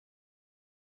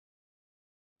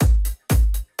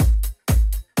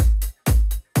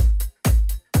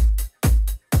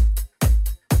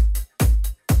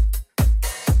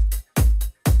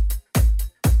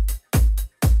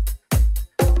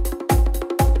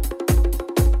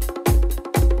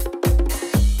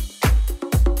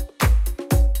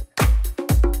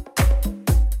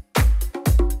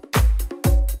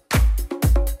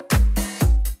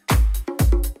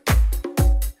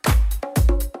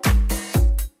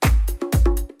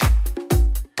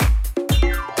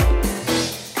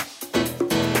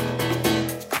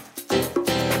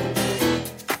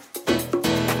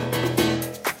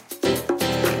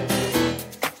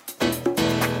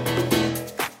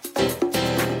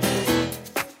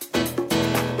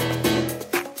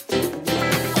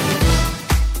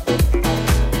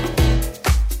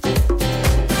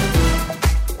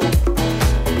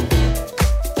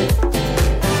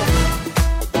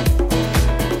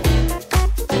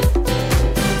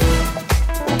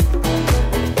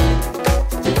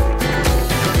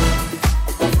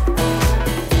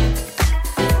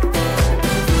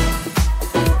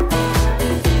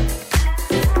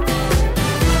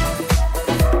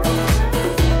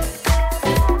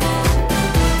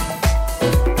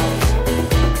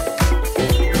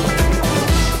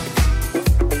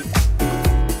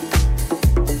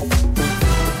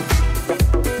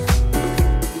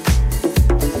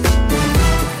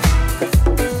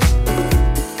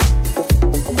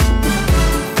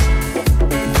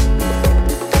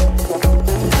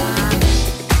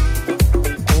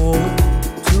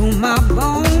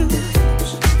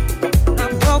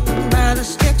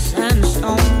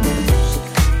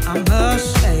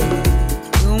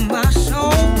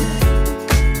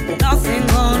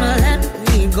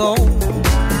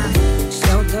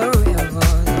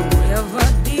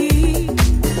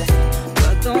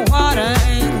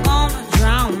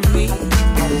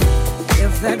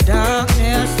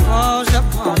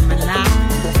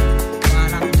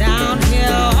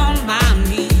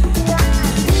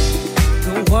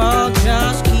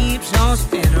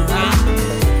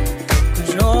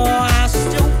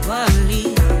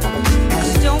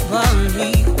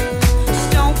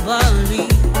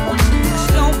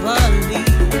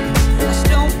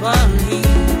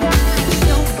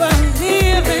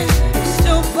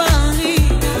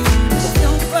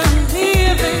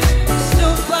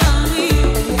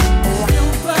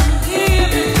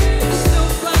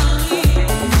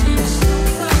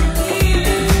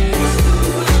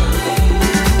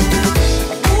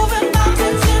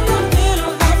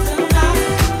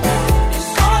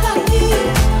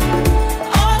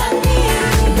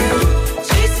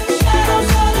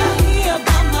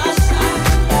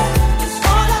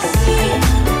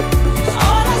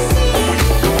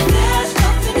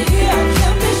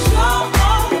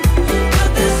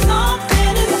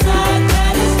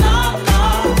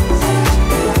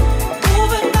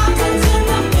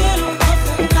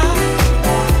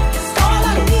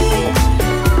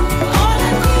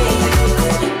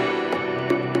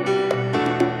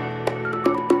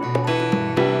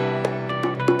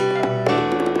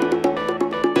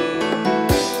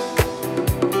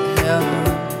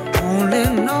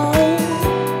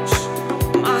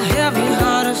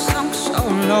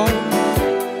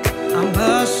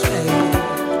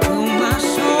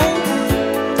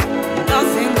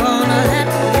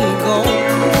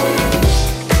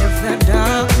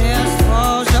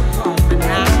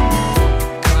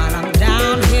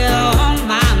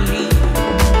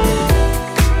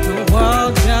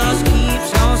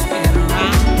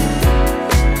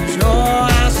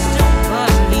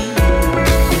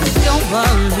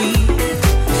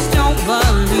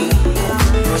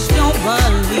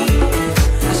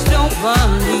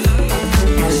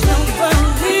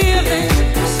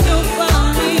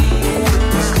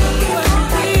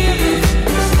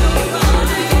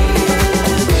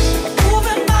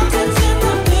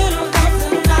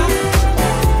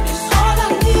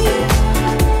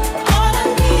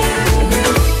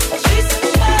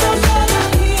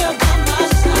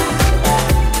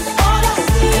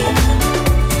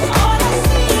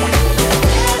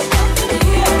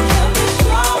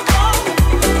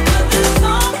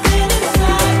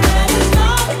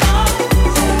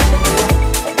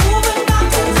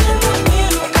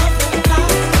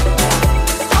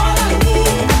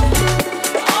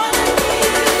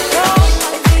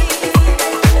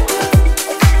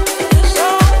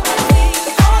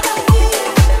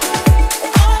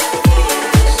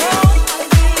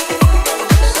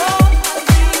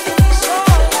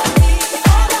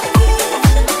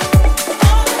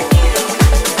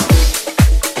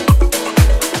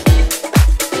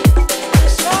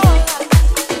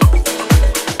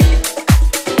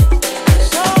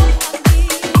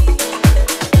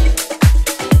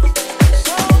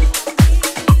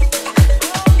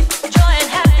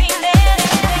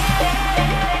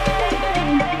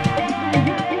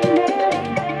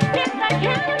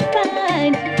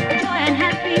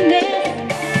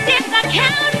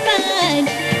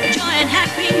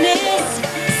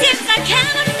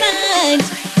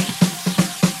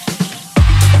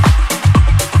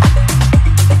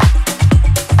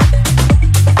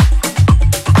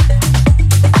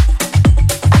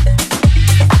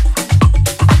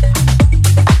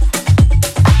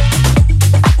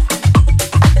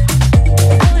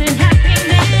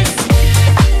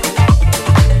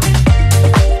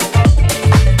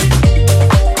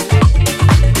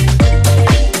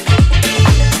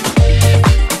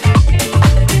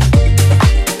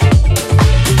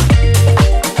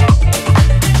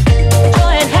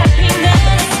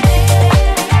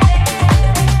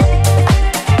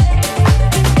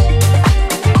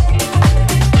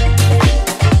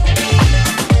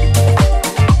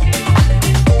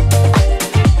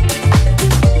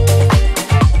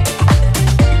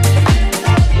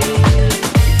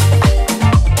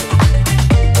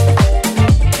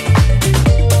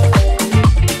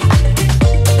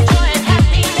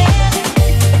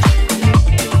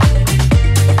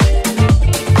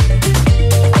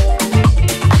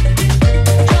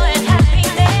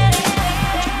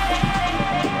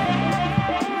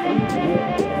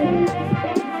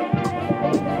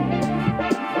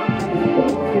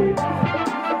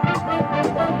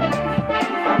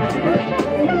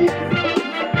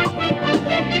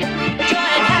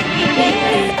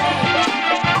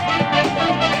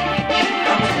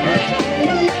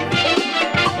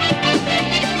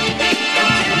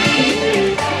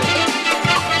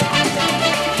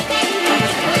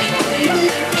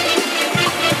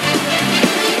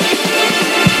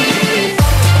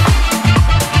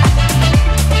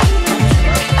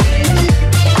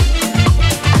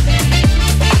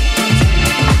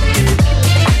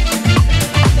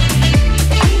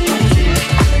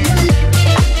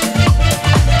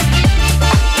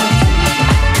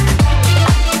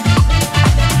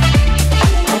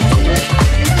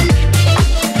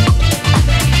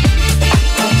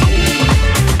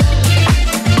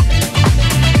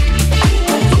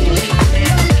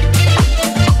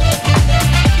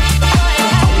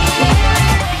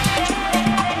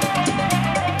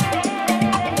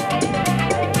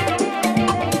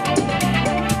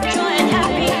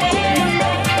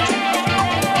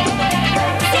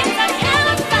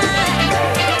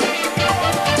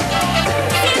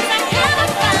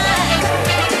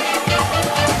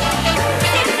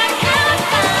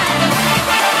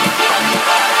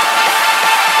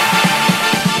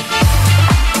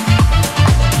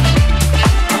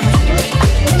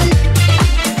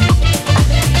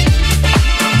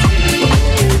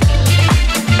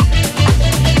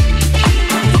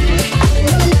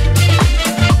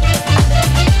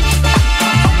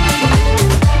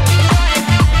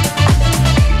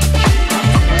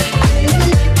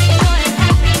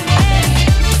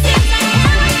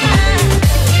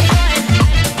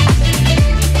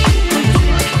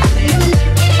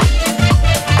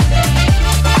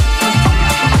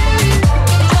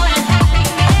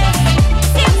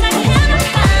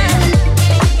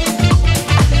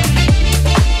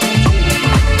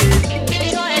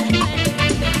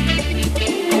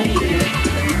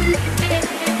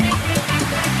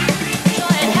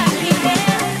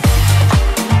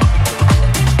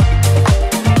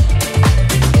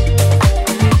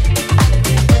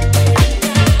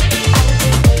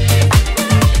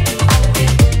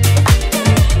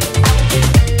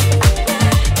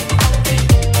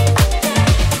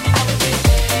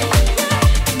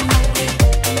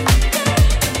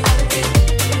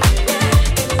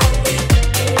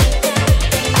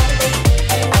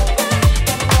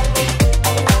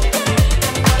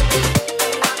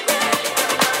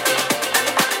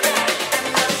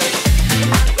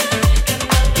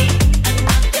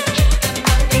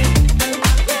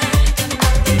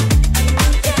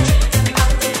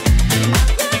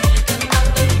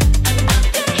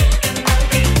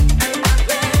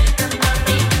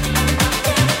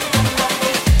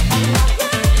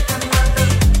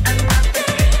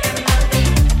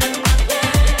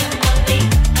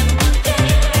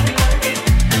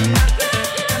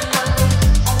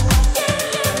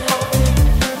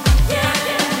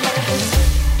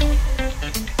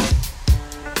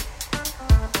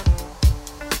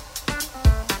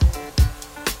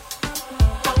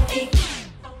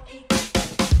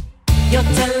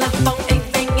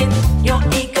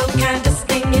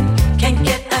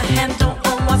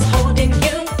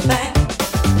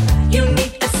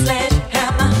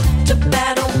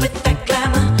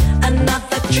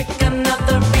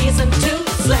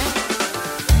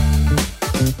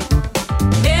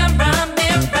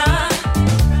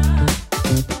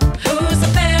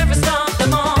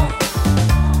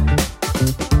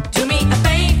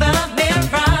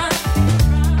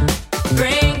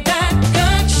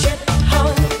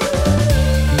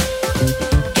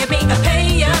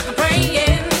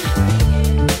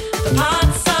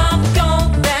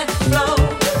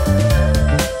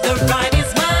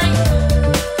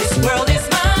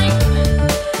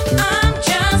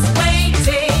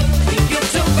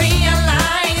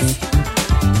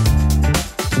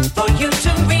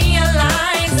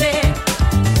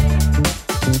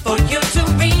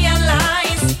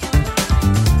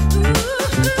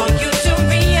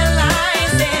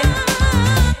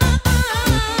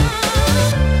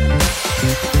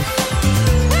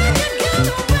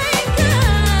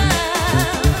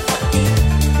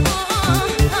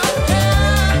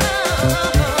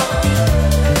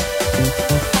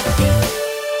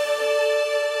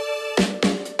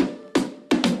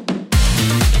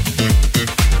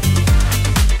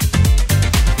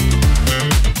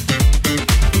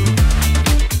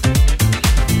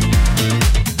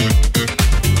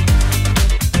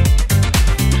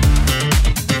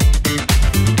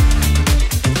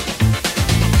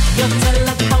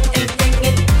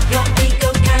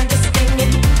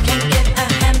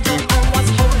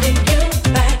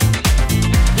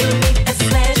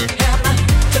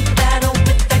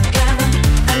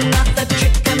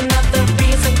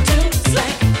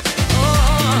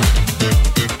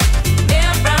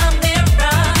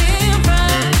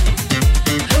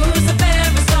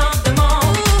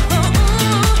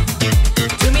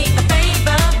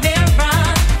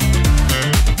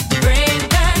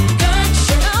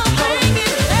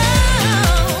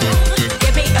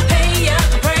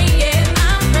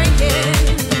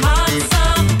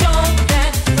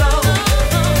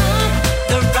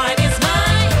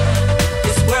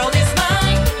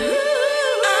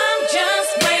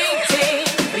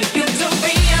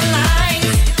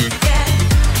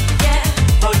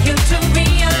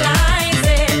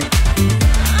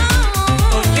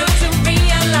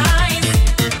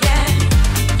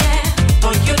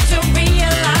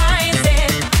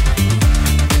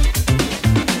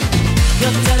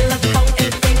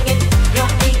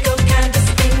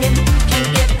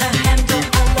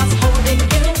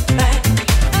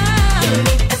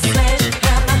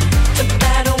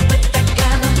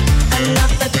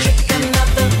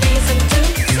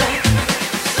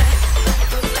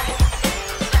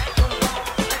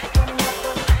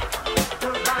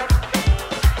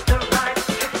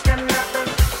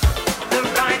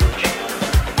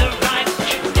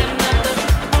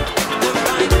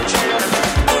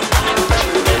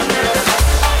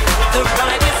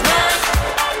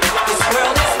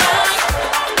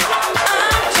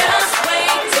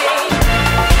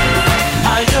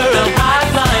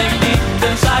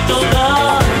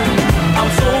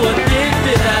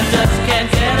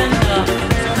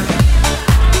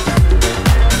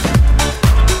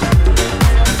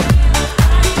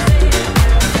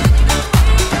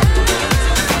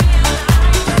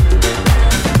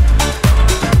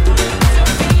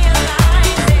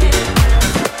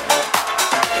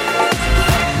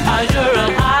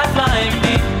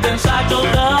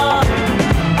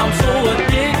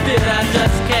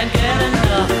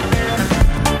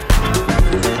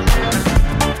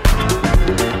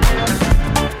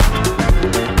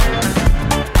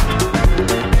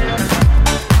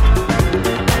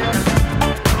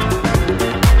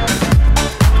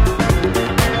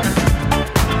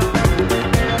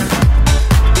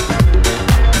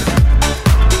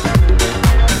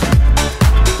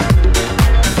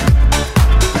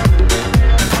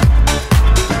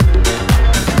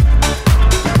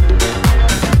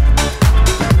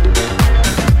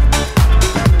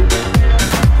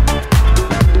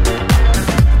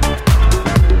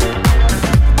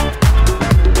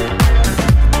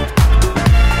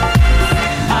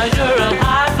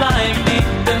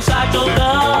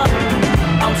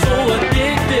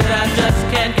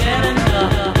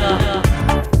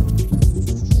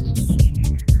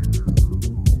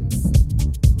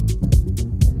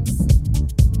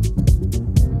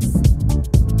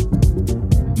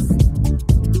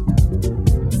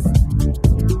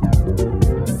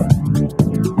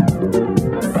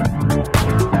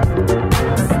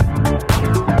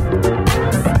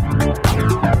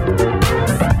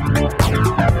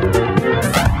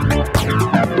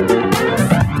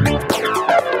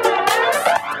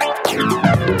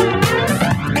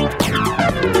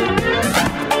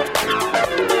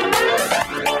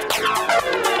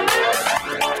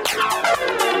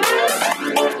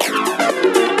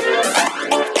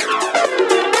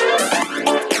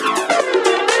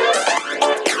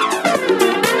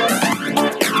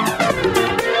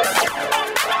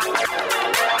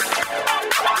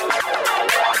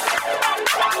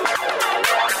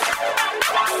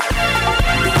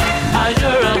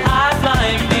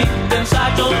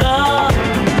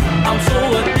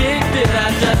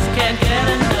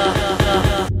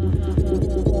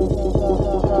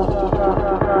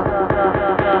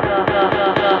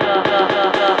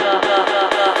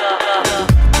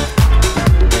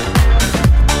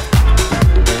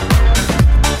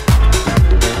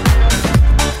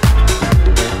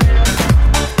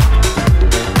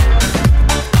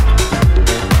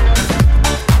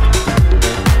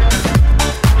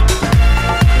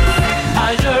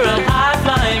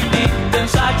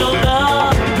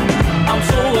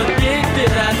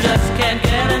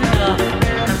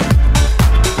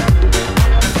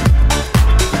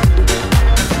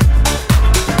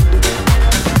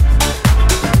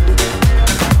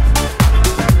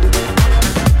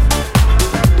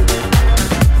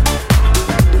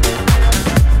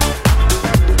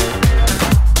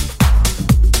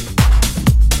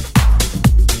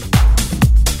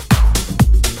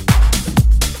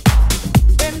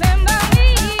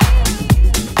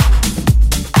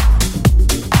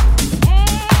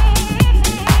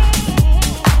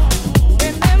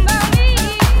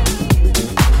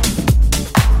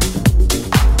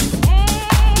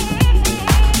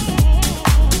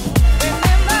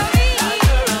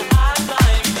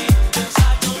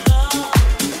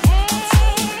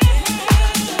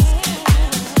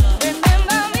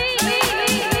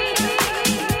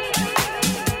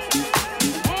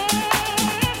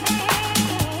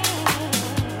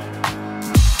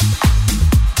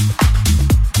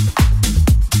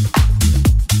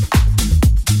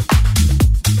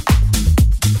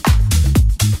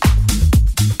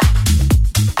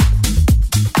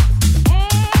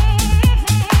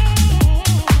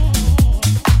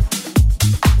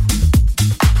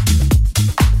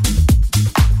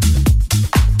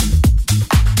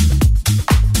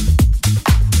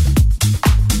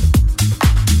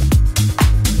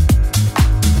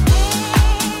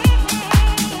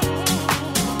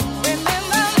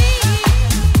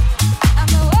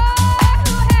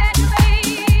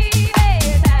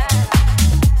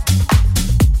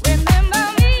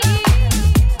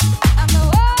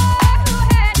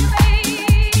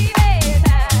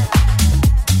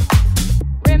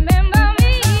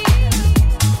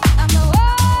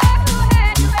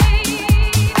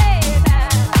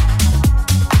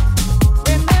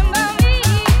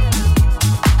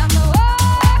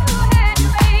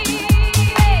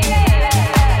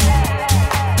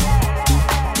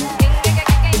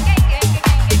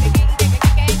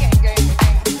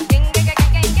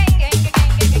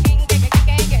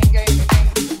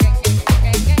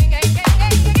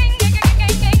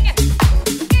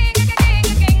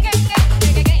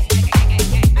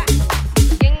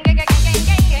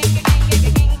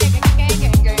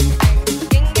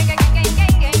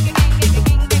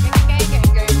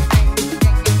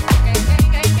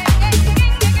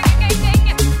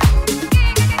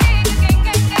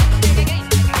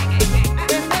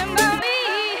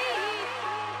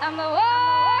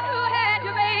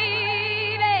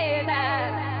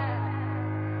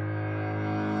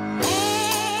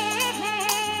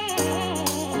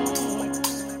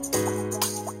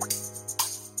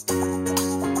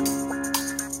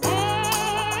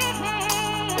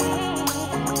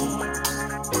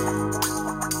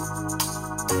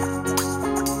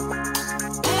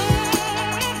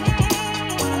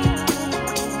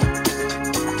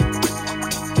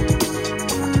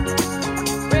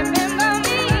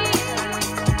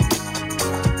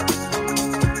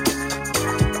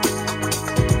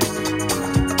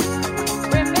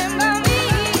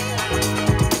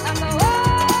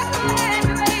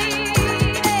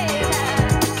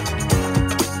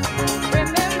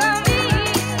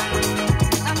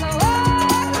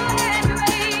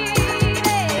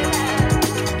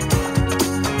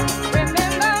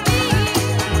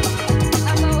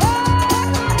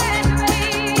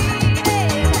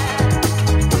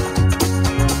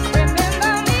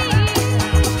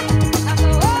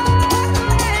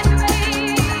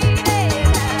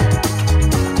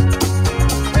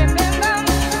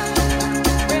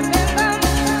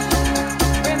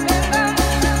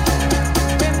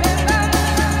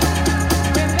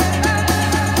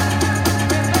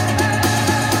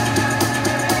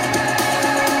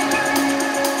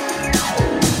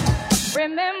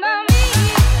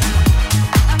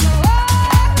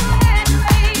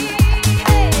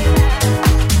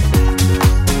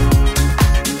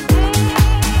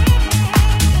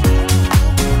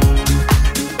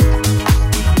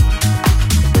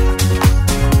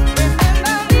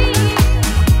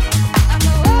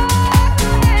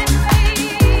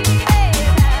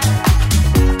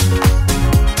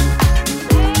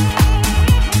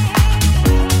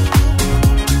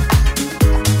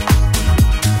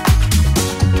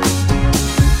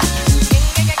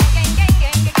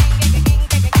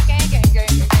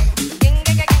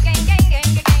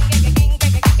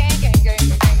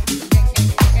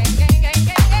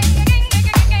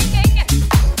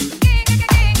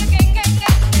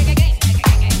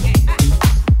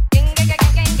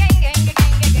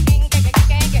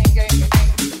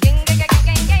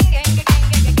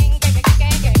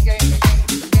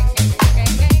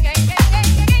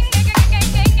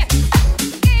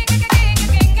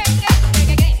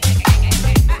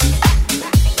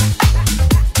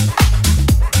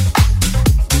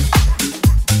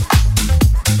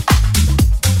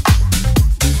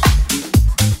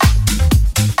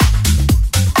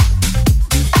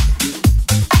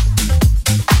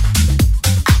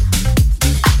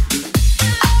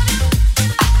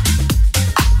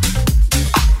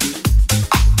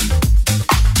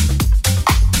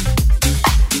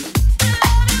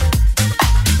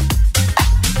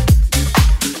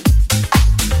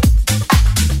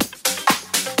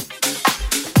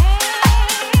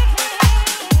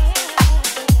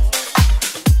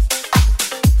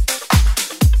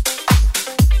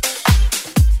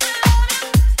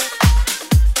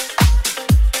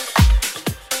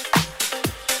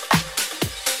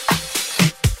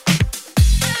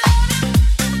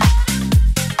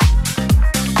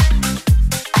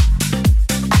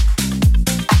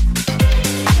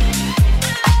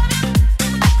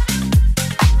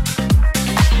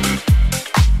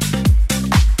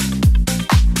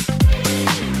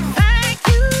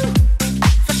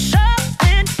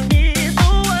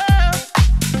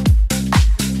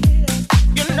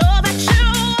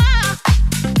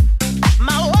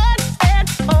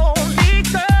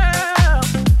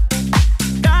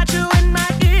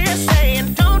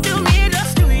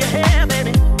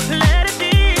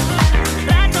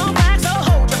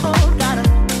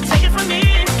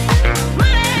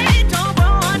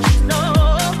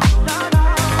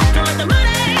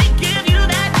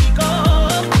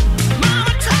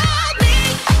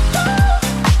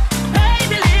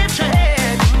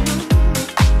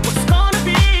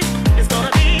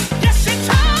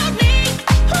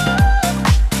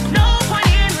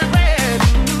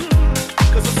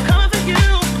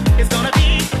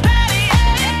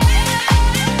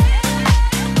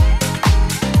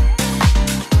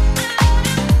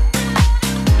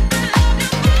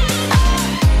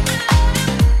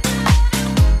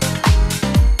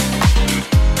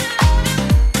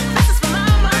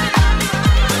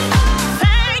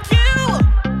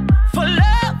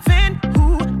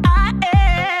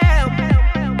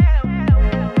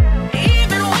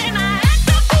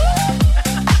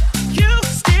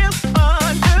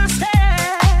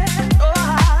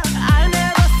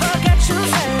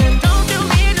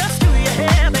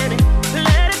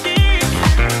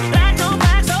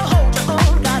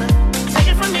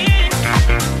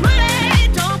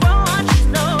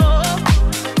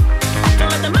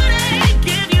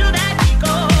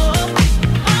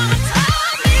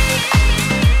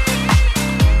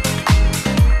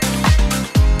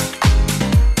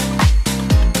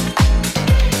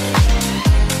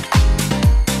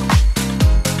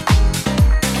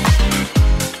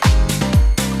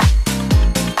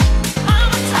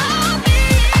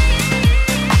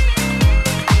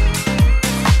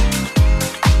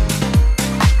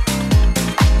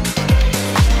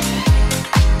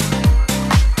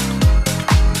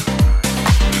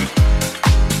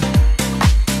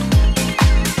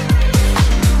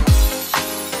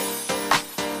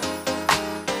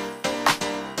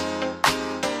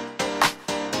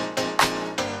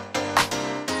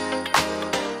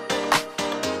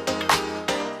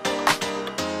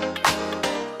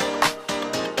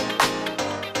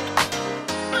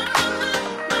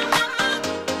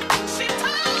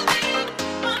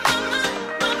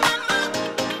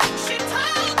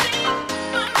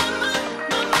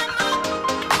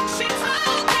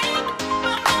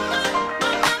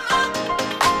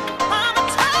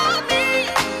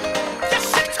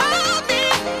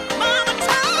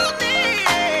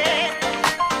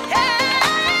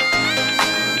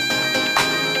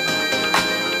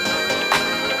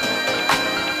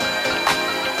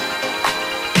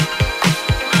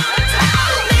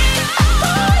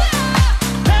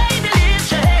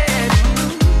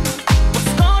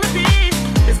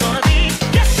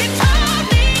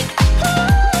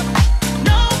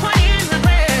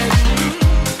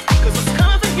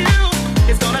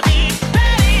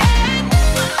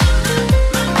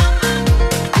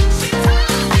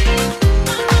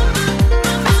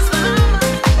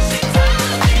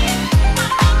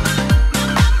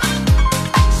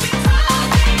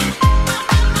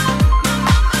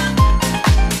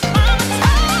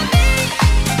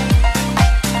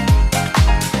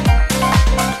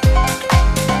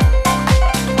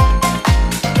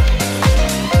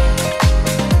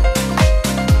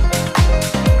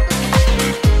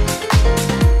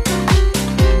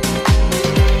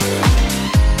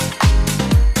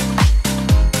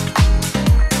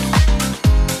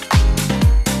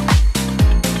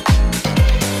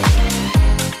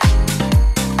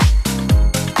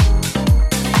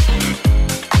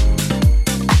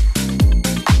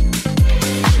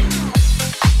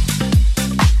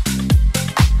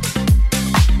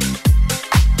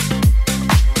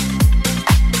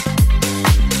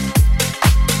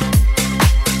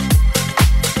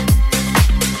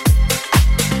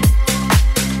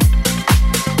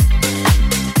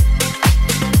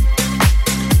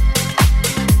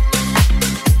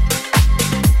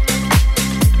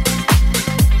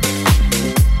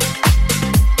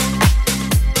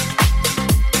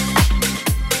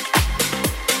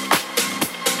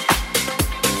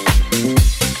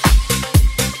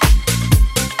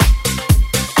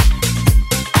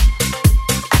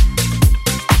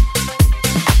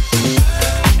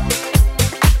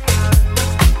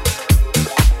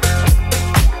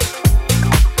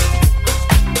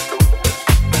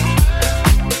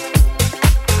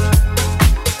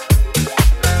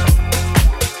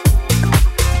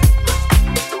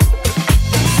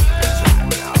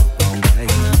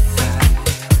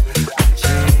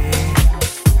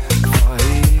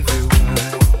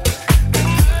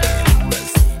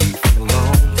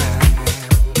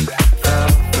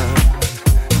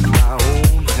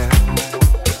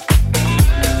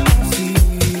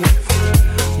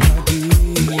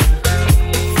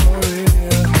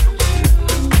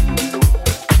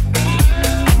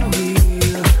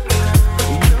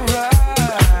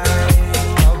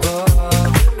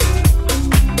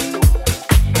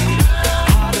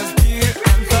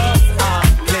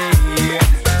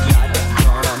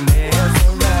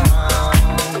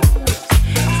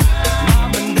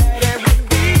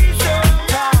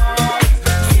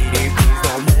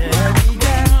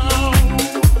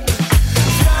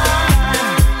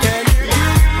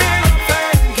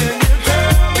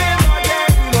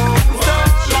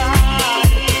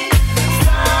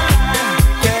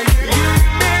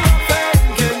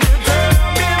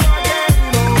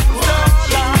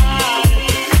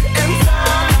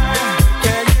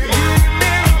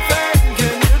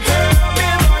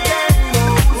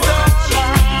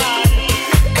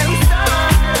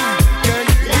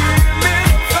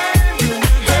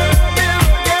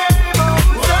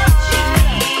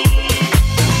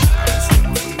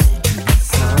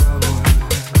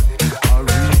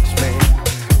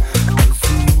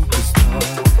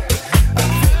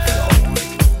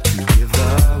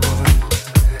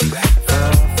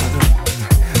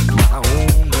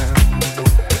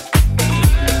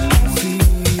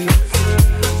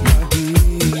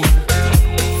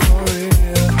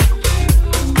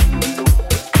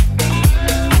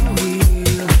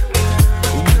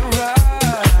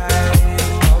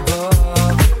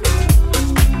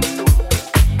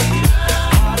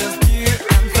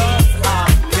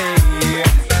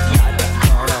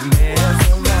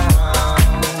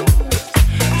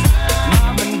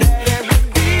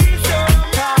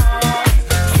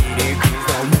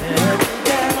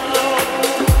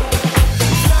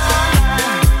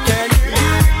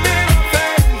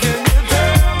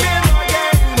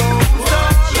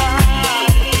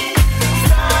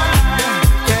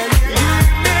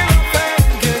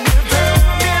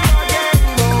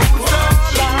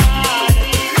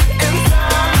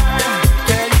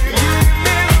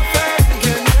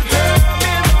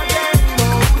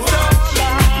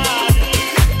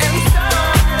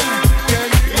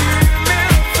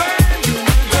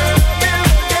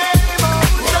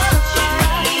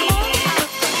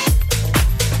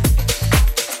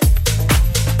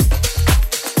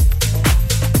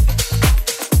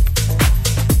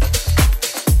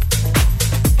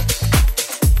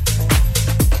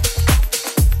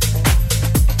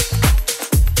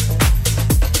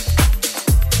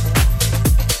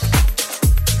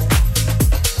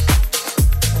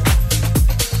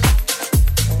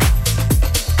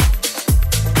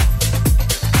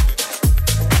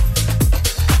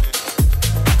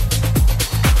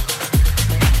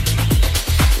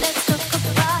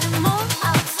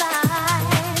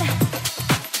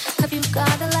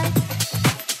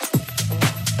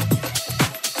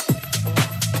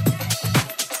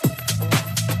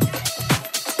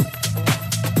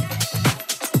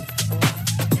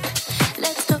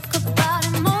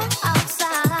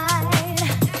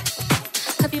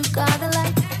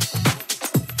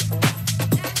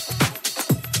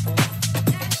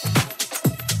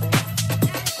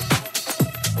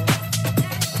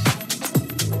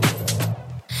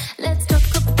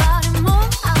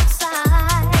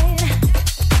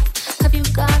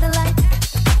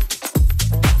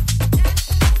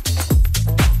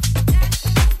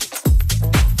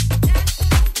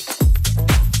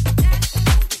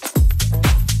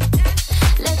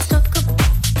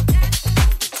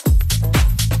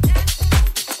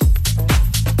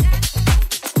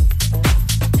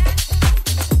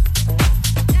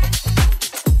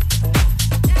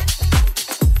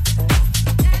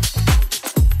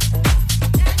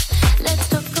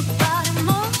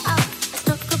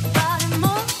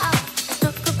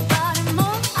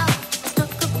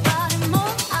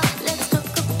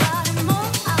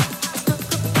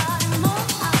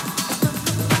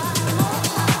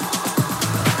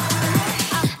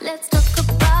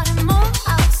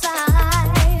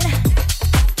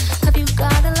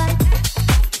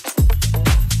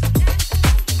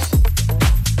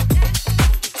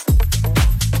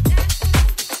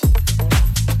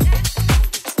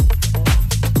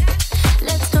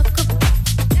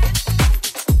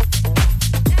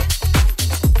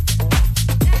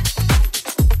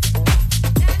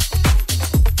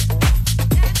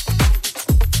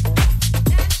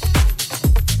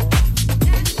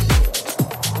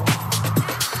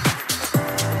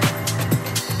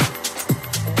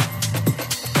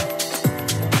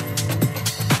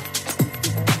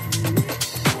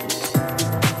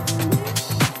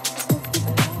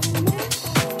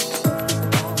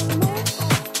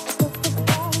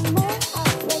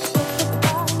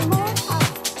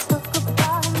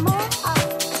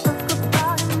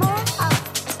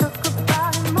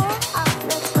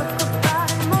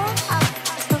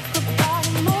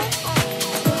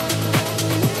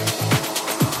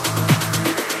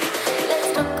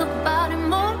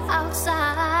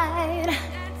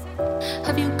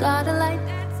Have you got a light?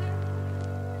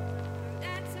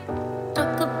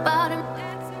 Talk about him.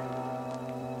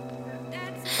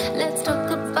 Let's talk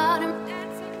about him.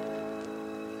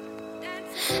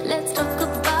 Let's talk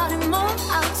about him more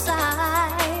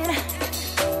outside.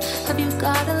 Have you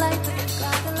got a light? Have you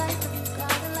got a light?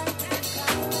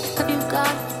 Have you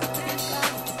got?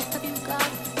 Have you got?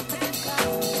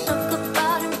 Talk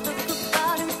about him. Talk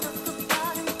about him. Talk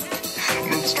about him.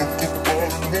 Let's talk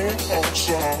about him more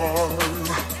outside.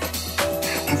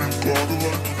 Have you got a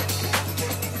light?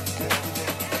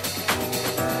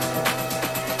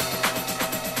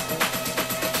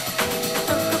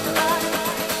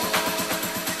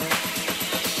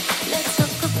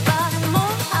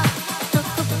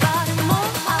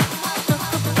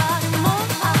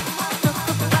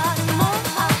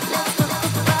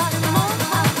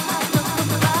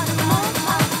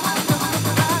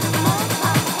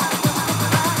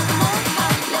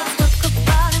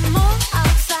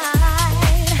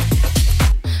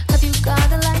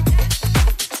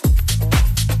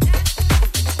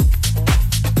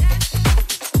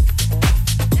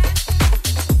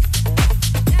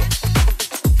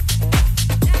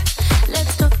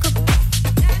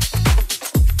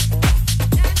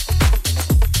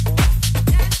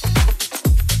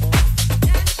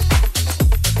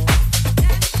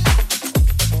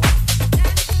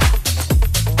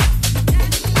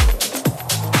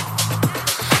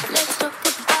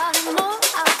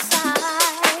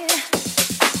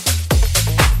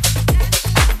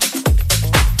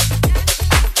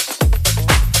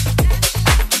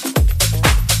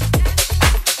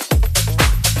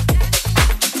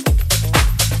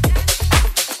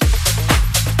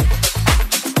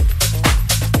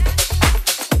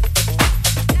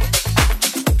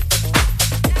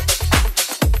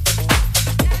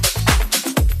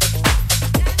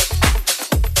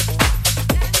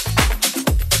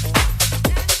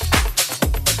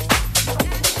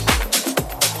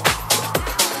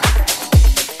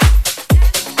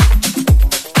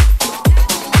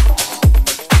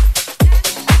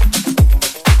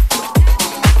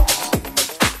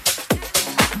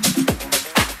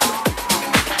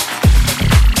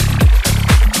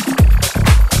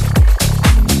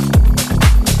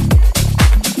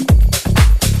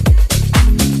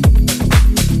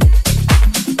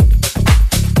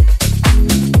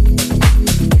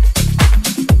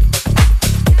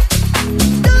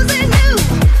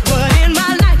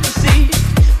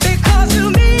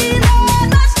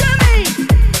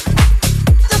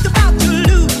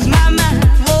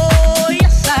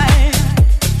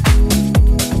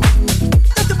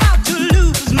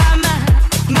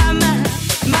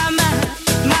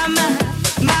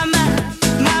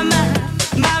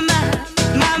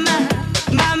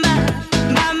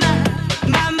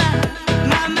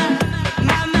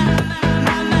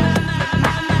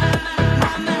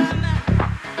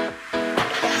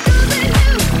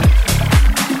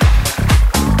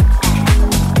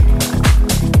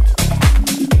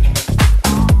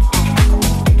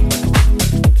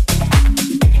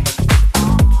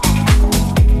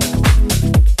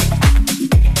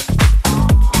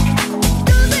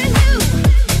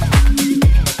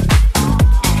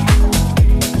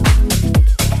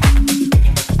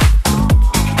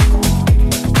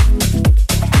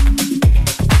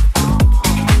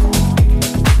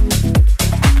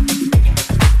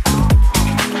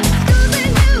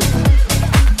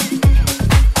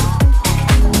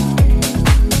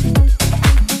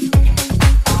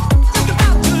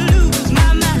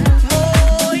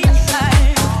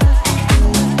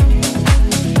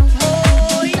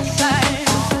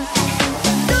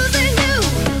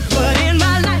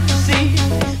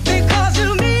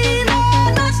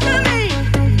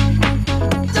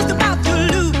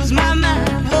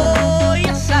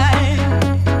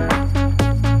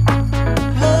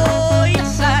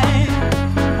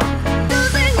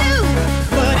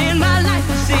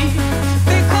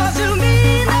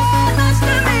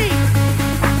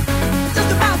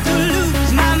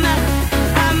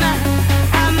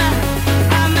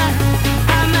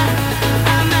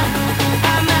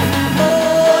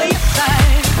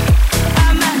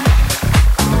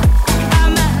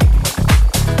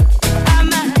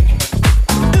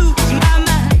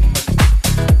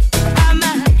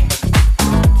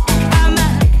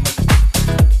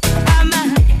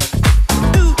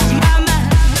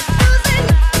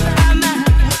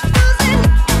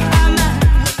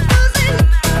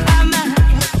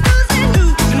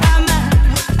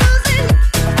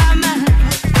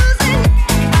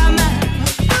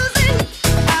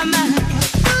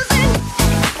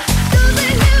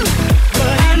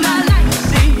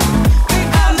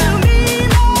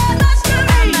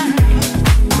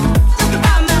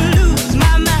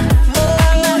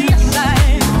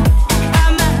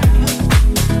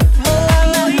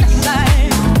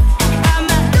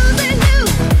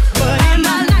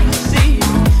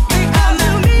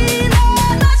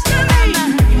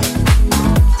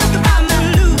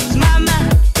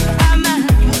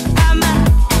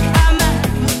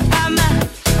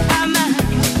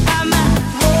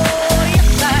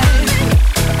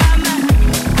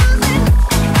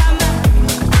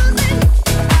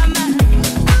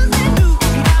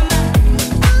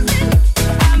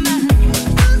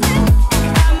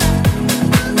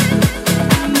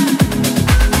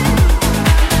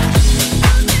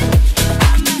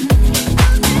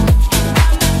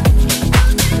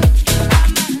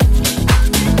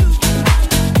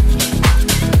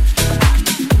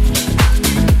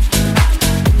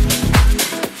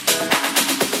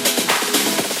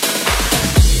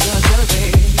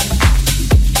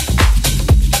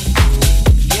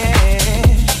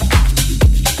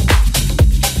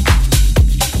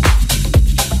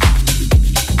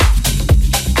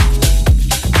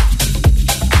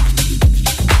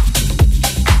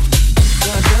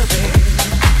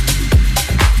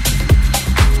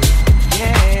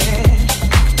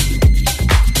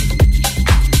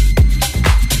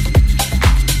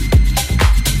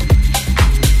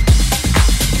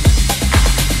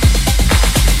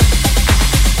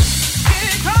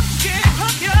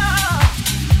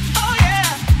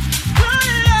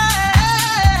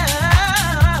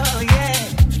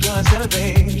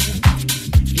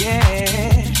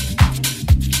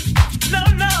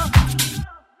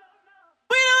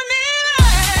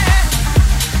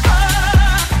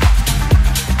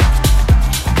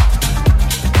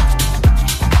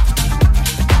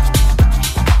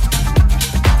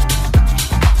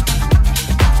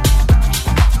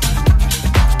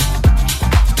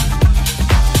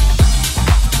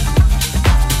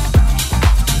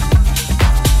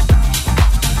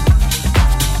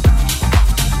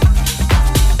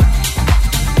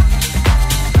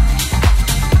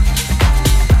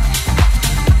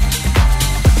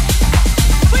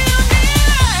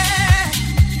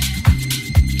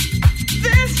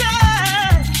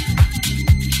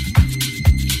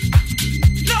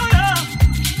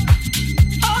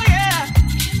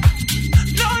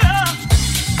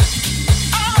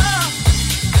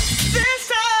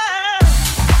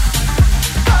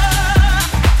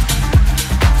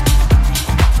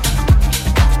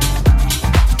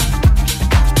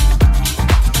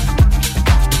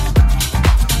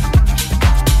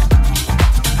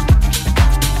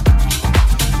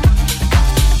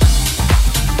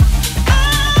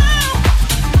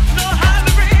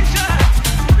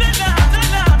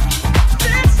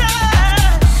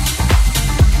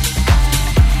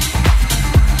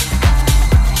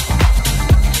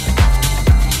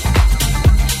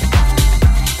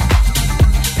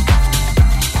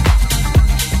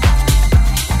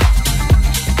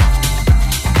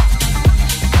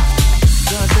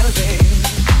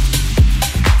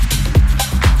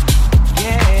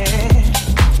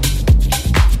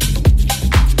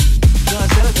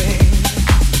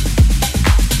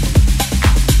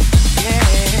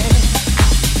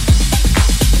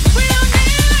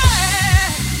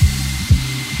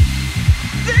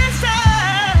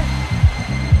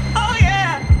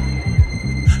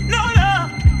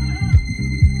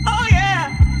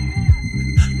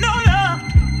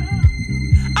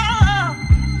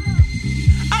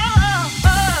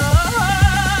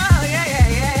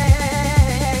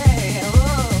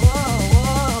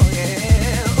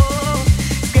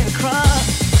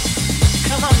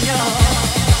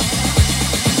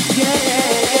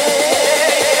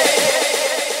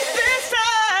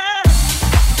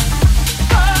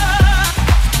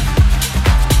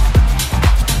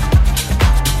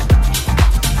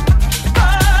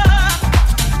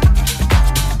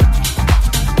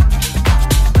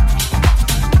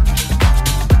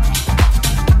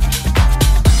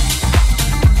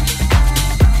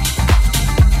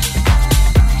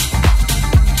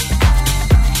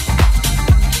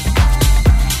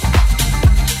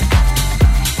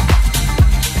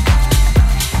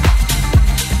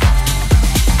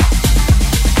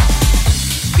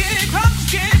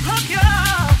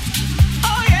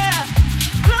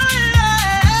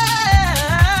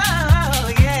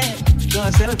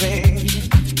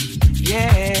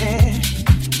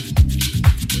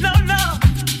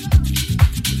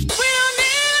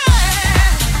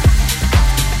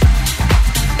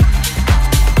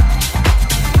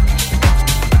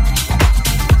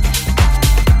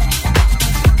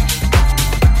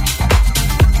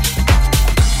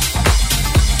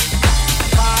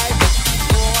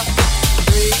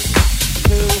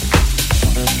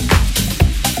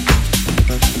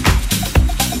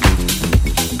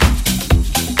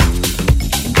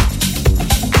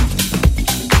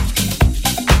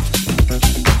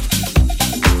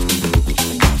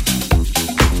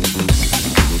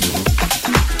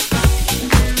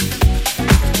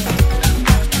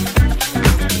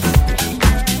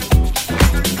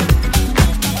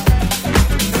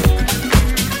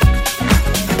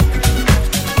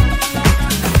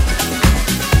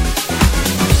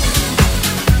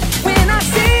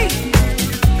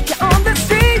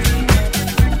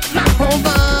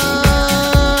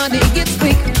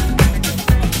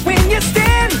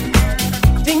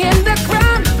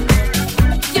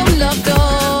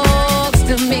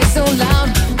 so loud,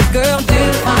 girl, do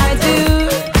I do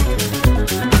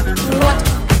what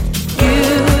you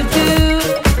do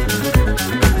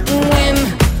when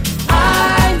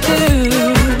I do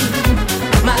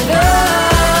my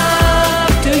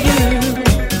love to you?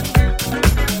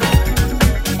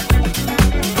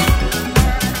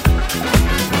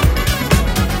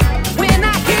 When I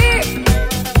hear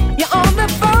you on the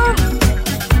phone,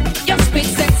 your sweet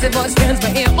sexy voice turns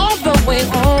my ear all the way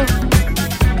on.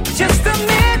 Just a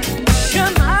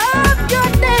mention of your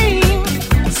name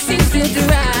seems to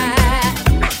drive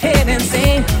my head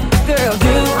insane. Girl,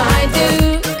 do I do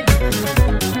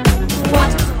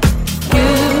what you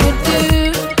do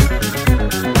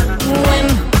when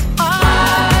I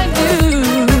do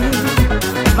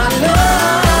my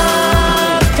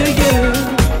love to you?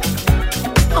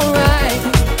 Alright.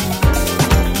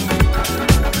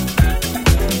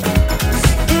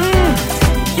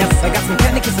 Yes, I got some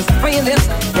candy kisses for your lips.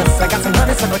 Yes, I got some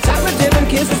honey, some chocolate dip and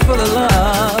kisses full of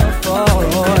love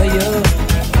for you.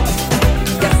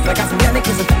 Yes, I got some candy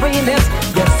kisses for your lips.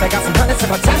 Yes, I got some honey, some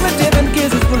chocolate dip and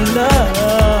kisses full of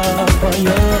love for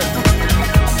you.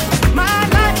 My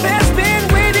life has been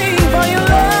waiting for your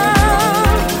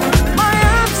love. My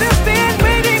arms have been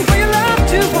waiting for your love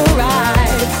to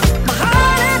arrive. My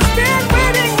heart has been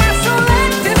waiting, my soul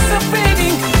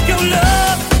anticipating your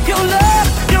love, your love,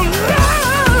 your love.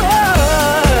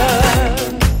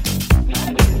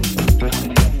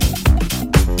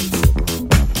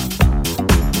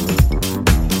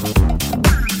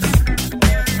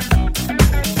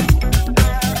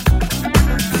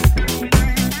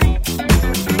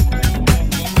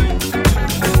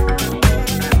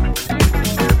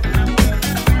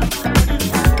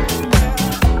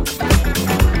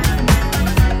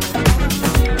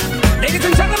 Ladies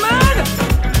and gentlemen,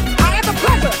 I have the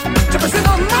pleasure to present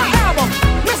on my album,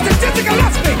 Mr. Dizzy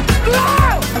Gillespie,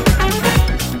 live!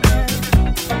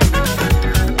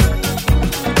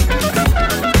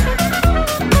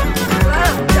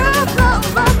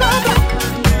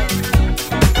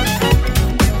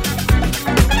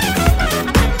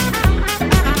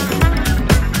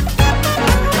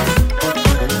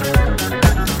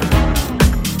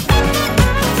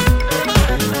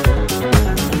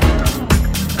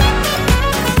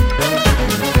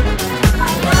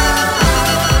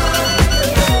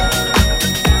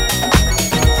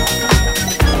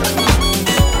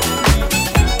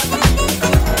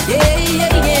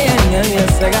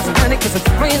 Yes, I got some honey kisses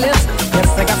for your lips. Yes,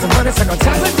 I got some honey, some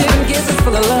chocolate dip and kisses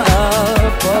full of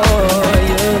love for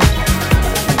you.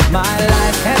 My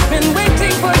life has been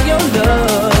waiting for your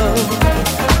love,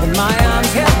 and my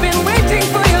arms have been waiting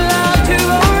for your love to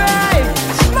arrive.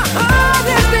 My heart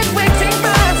has been waiting,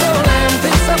 my soul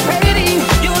anticipating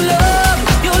your love,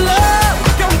 your love,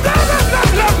 your love,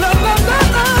 love, love, love, love, love,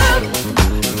 love.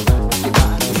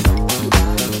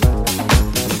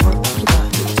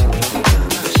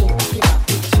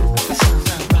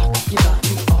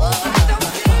 Oh, I don't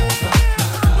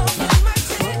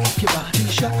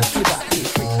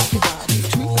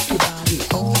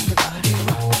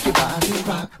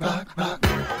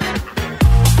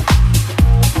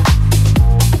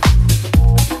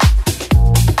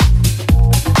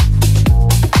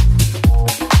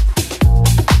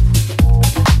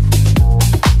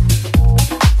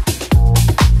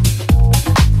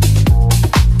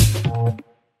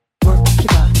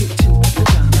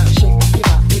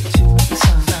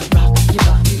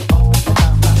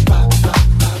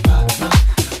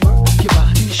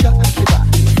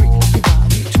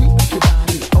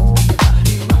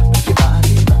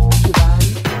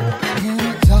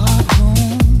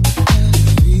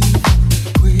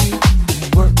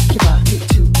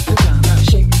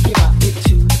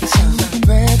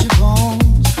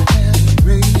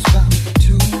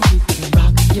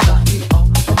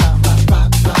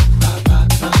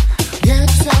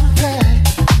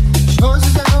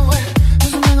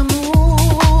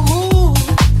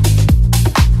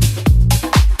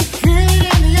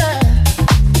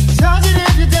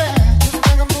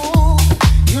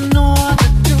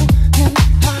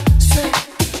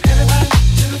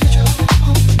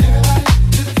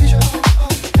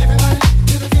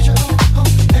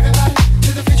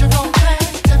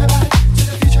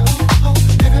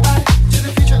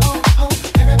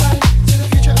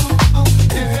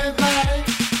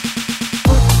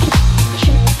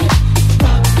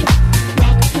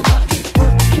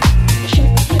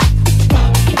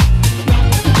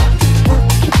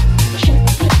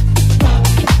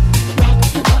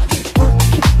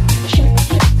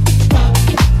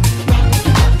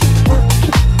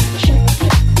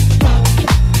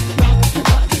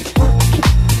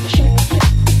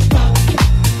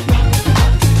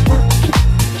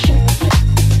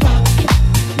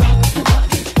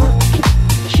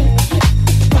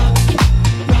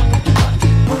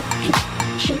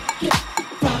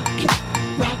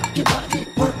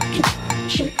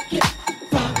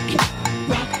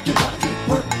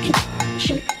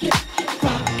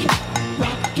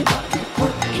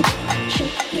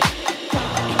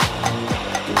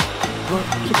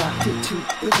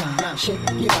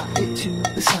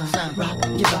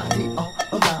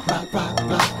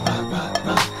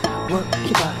Work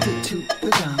your body to the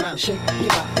ground. Shake your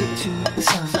body to the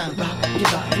sound. Rock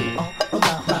your body all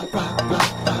around. Rock, rock,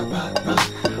 rock, rock, rock,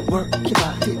 rock. Work your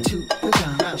body to the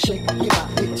ground. Shake your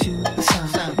body to the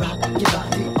sound. Rock your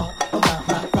body all around.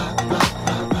 Rock, rock, rock,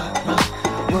 rock, rock,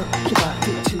 rock. Work your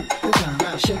body to the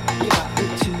ground. Shake your body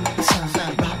to the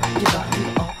sound. Rock your body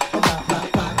all around. Rock,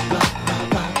 rock, rock, rock,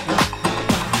 rock, rock.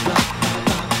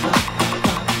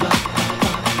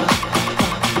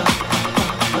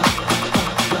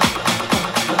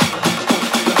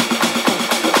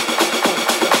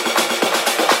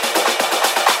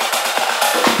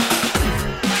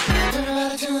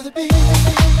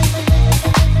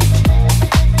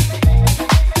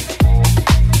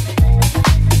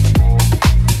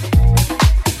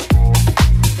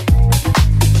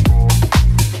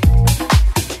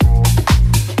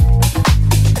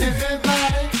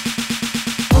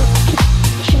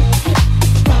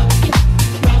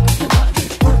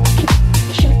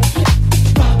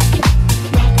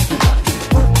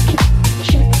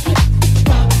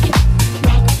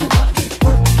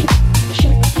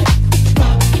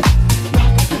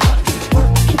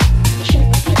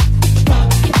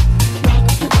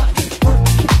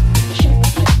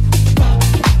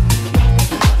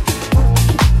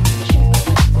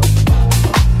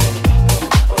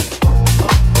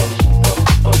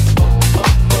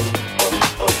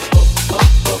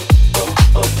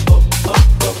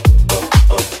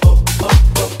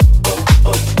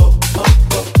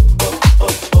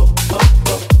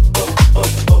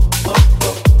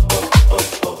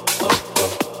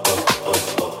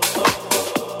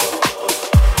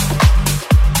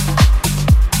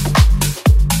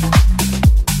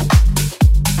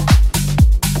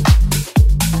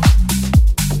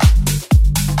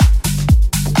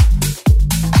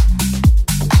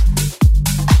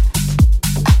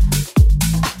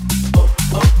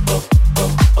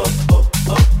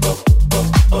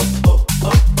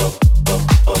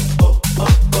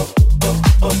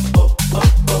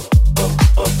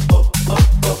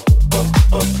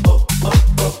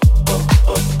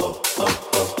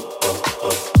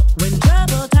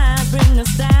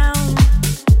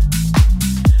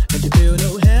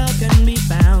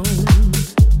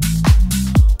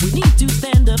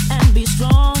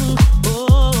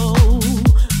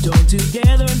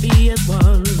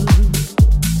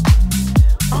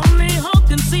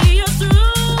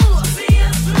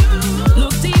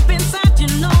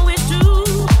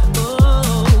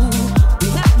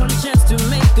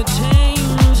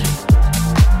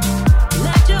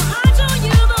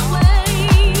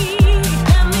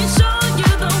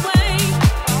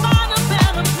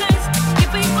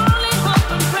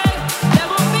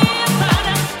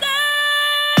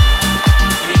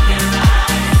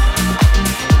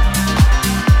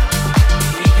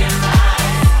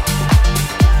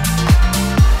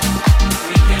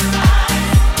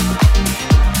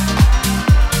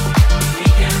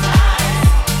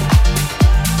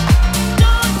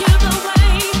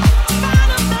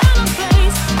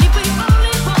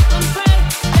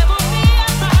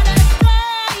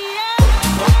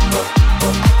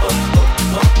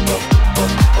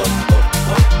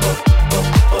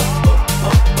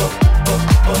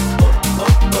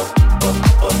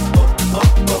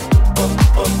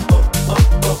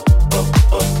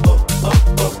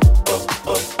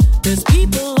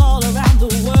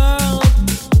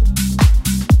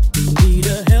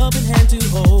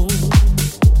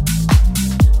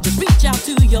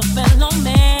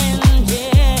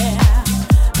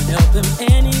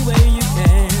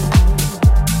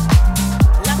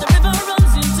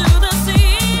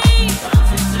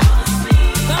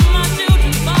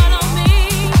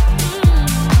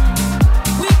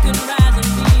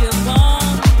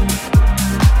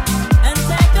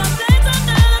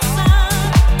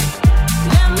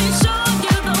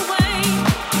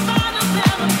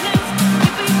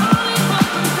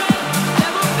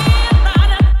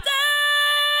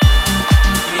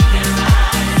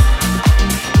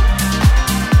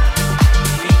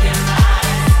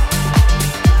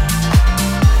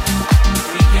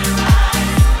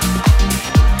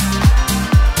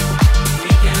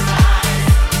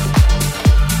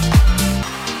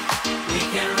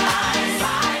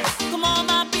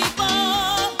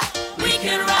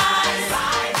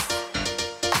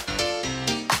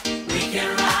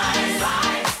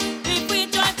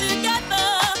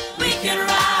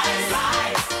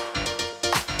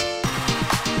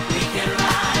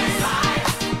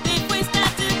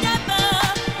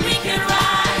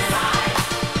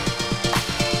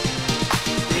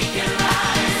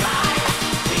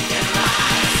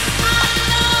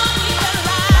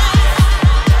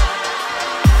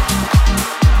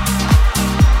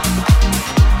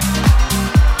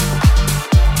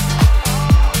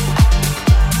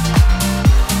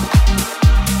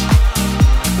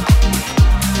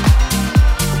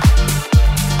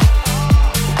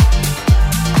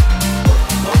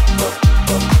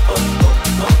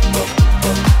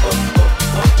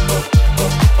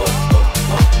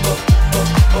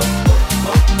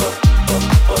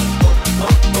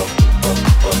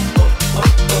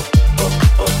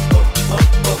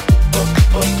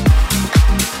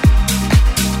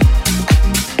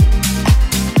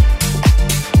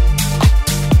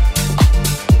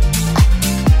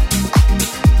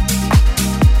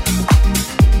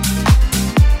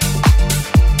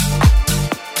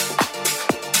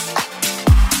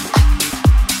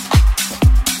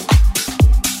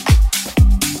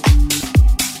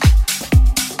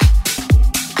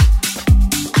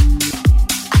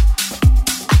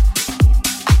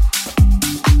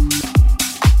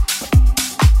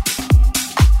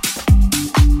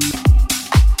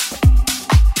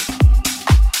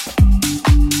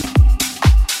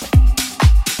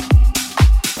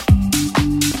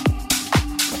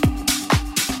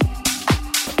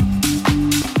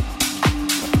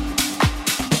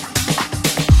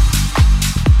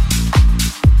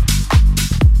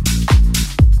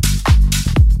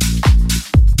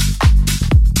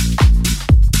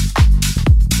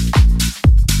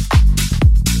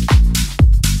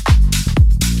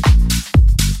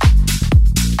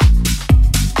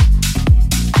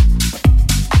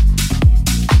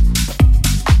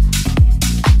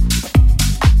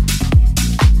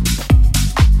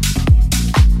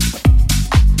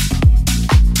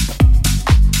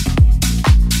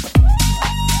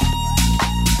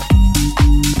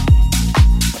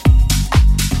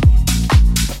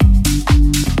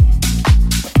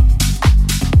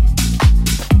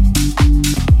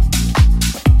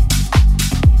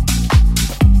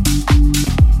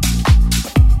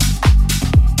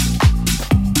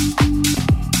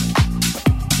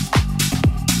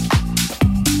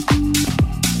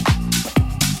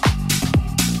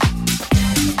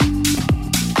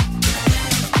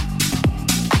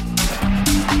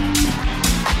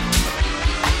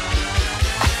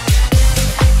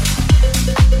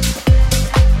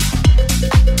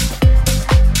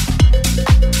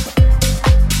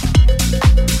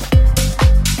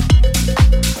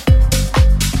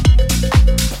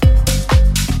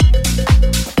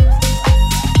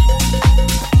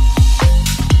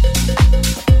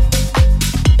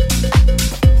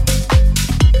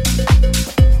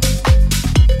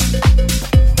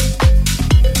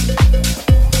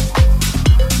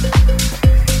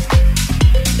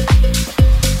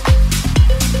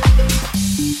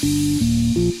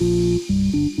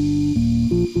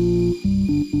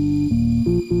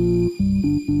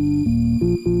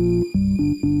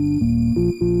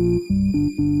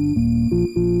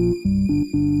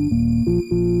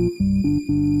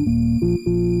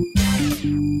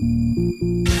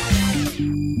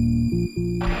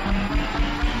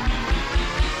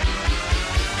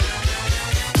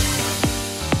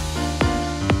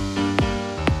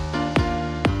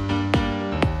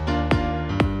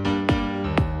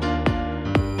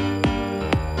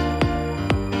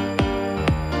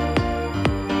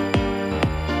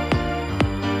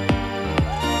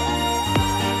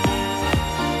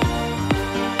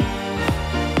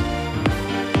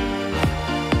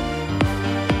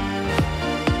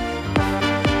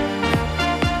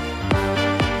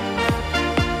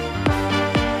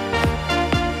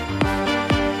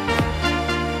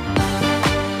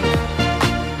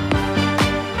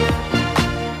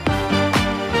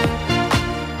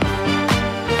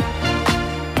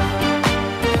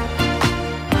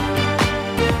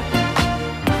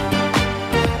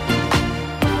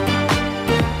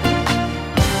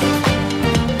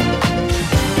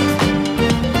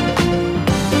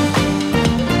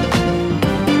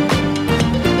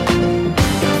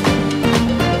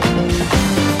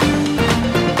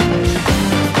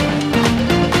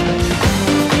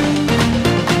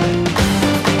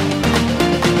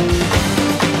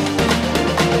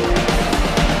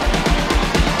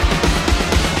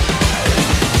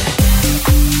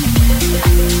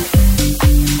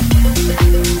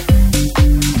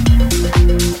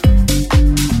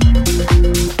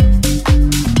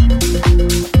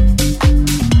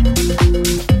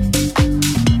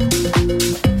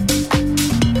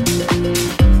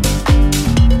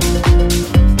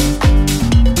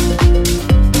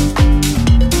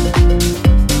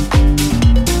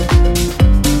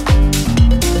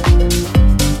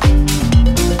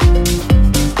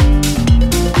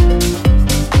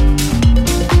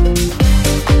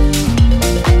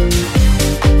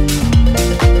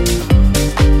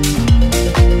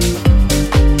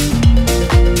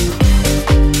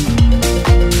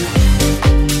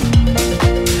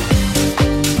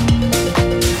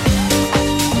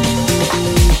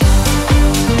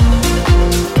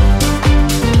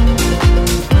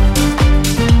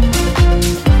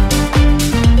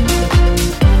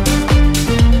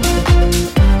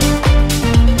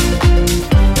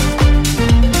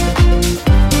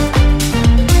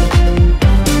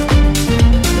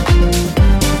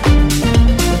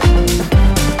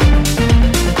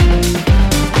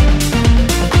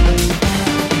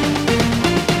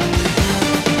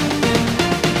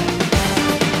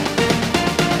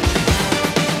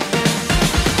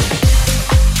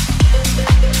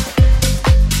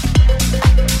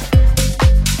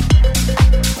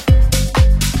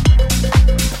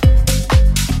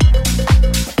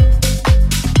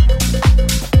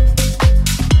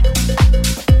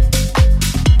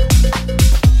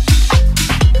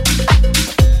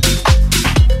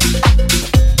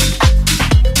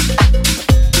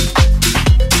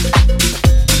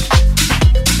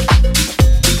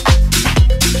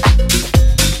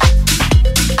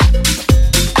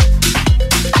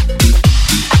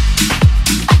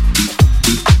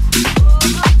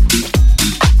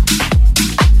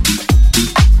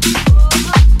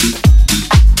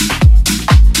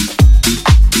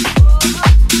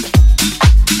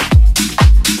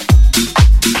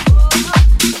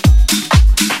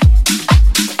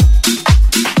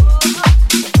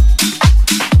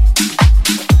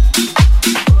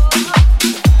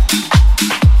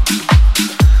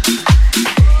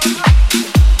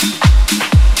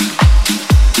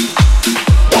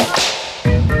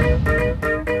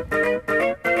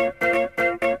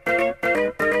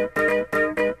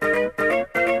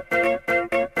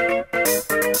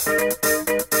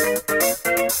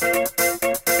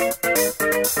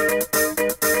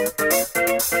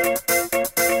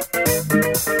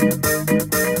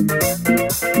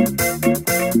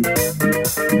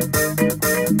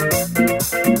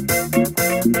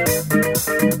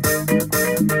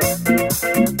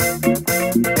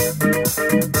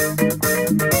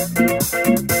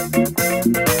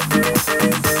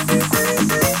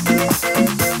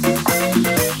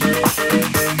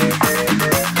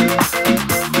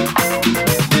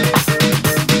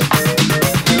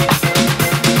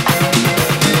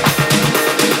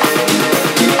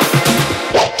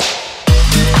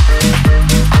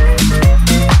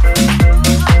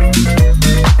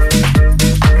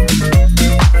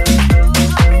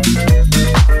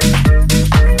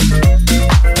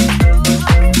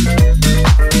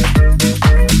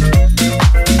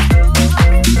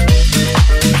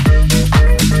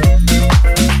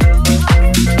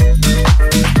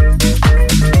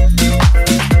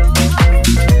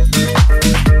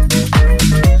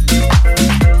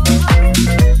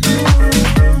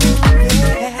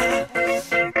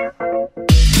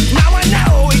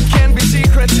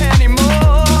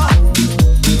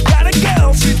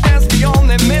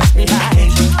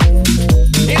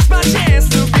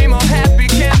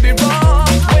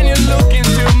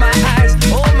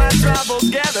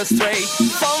 astray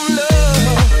from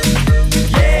love.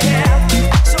 Yeah,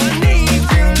 so I need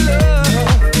your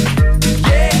love.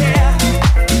 Yeah,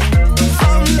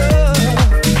 from love.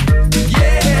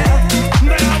 Yeah,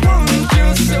 but I want you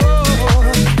so.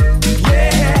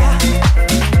 Yeah,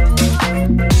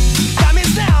 time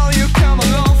is now. You come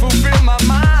along, fulfill my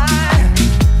mind.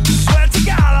 Swear to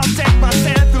God, I'll take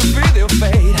myself to feel your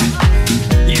fate.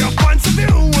 Your points of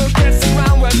view will dance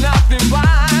around where nothing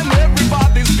blind.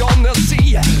 Everybody's gonna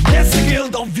see there's a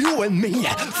guild of you and me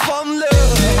from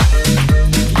love.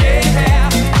 Yeah,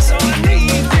 so I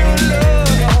need your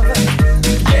love.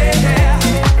 Yeah,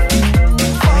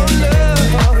 from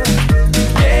love.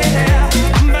 Yeah,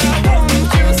 but I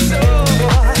want you so.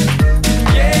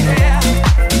 Yeah,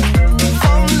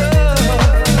 from love.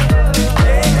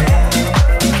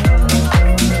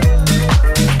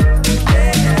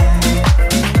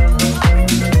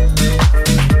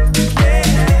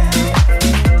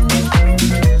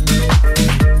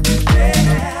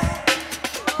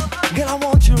 Girl, I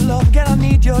want your love, girl, I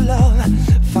need your love.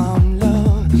 Found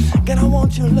love. Girl, I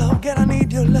want your love, girl, I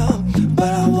need your love.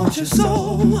 But I want you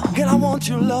so. Girl, I want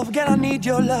your love, girl, I need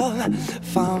your love.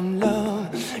 Found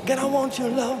love. Girl, I want your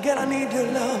love, girl, I need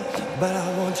your love. But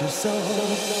I want you so.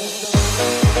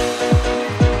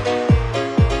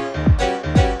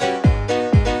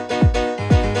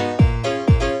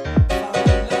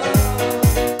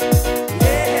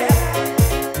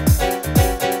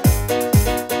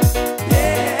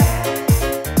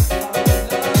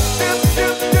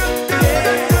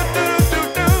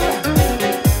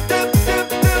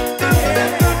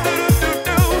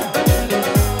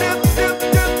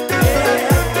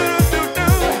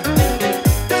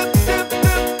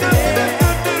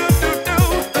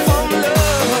 From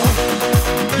love.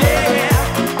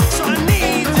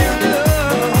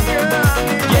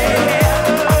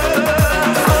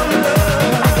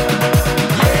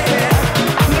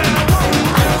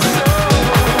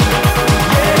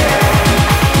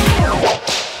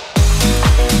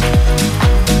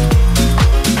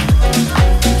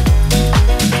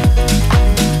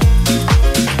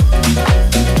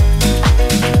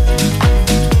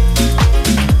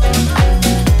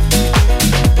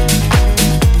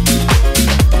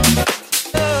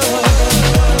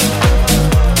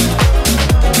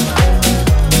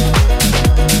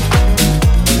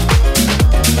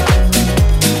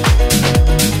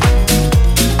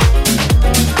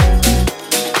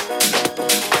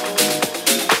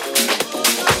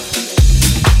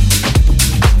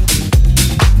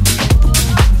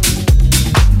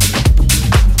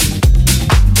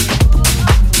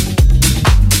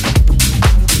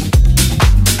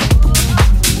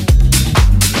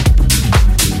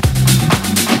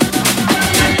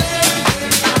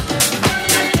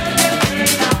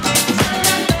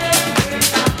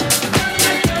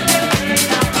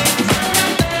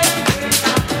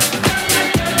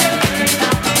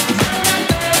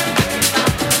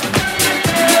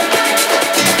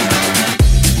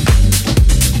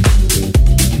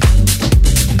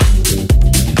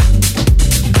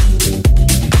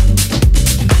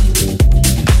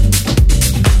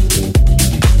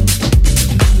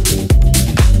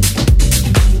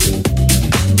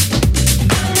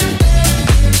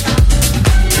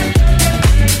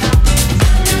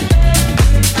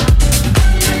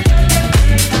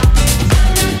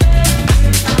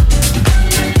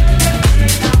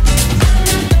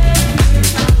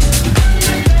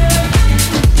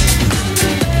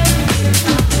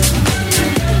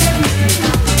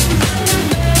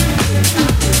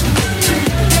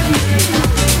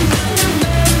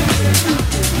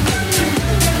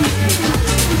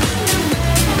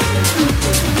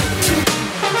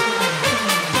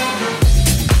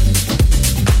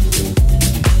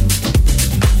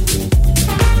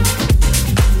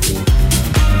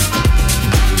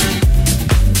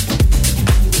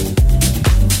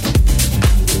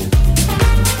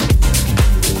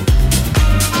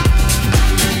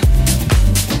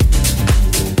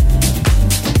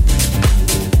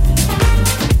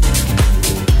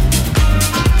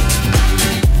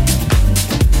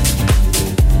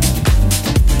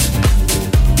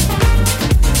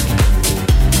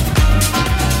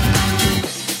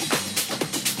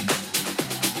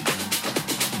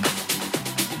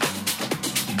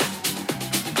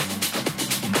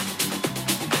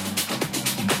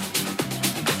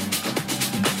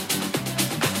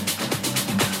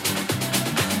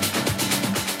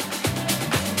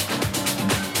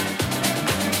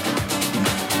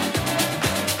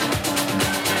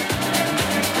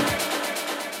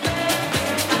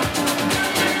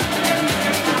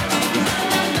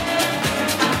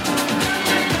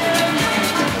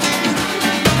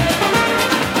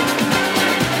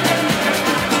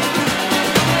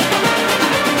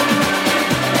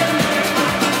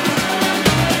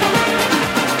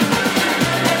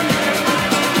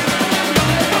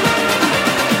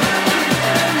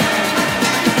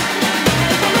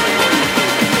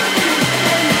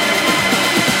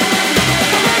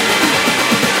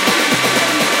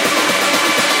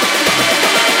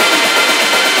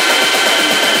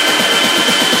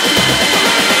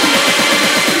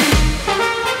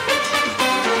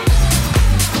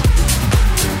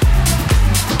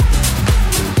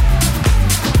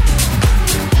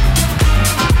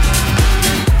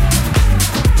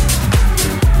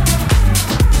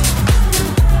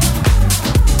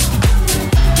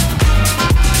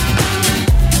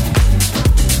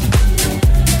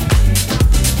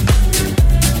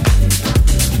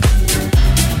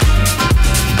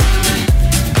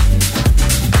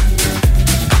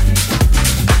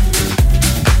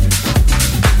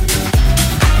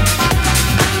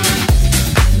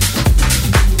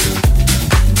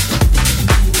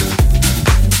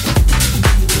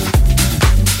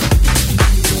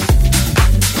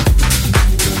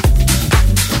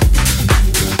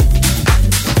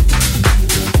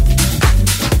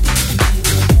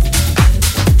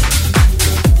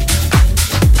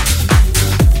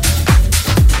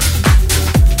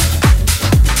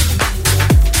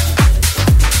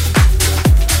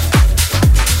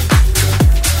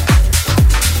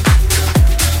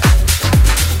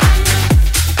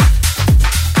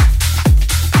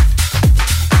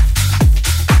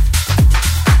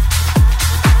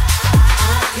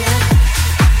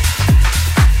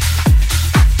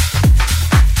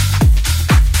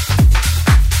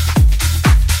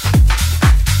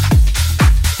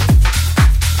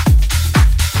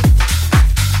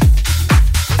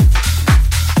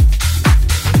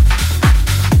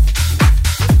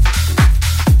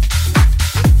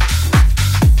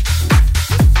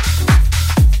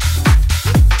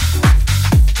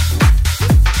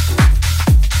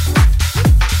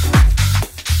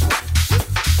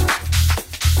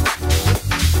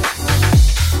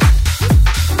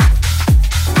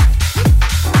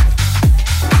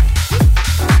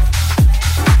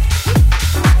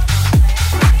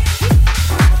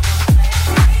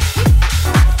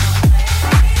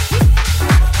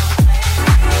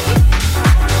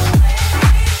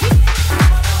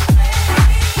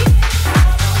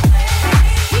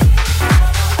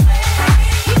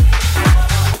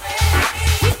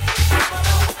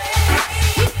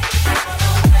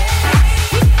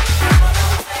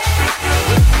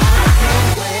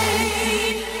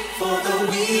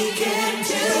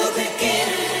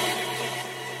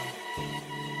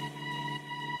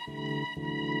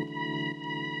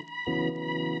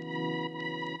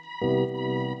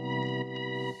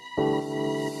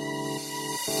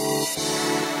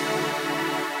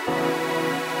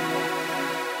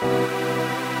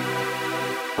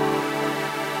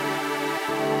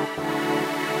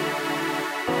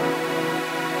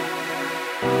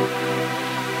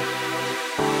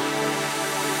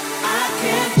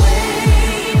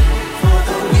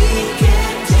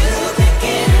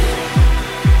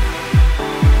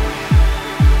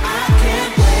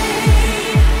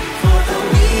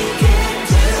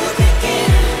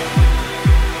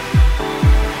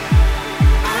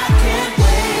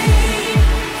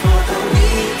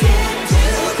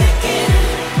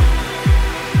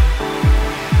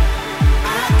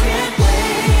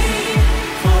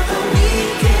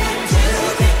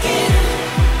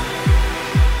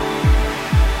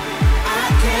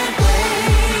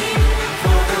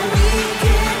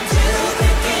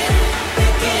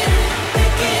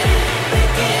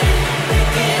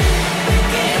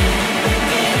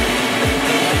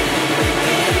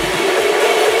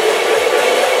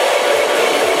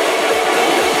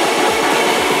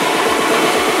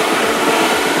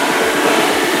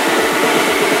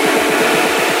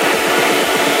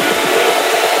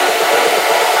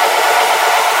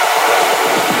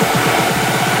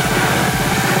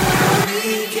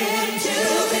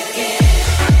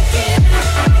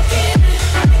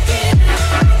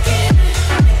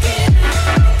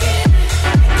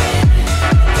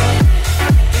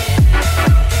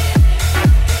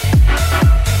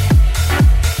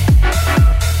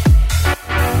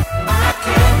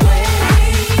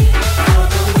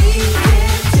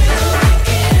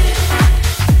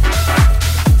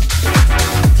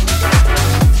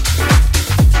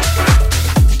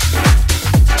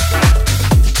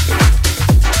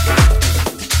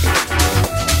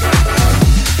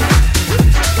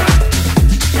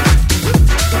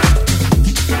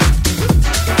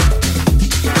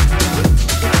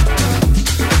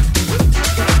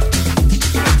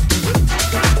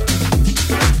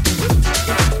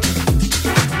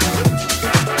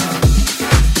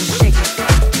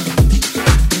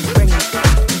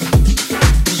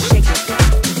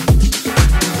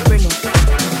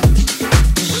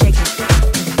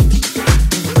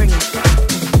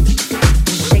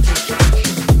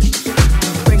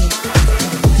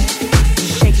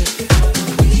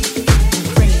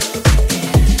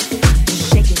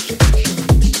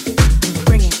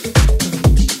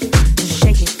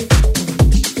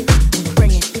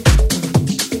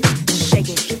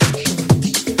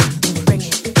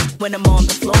 When I'm on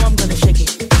the floor, I'm gonna shake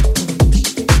it.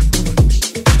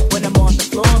 When I'm on the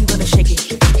floor, I'm gonna shake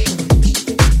it.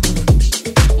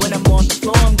 When I'm on the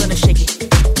floor, I'm gonna shake it.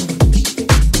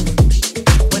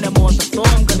 When I'm on the floor,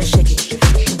 I'm gonna shake it.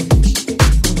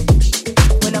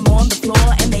 When I'm on the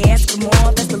floor and they ask for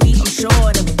more, best believe I'm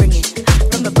sure to bring it.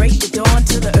 From the break of dawn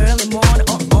to the early morn,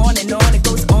 on and on, it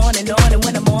goes on and on. And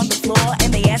when I'm on the floor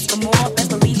and they ask for more,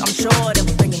 best believe I'm sure to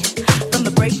bring it. From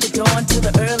the break of dawn to the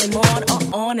early morn,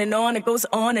 on and on, it goes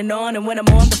on and on. And when I'm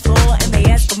on the floor and they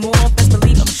ask for more, best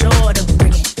believe I'm sure to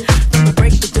bring it. From the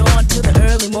break of dawn to the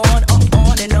early morn,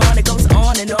 on and on, it goes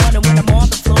on and on. And when I'm on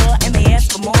the floor and they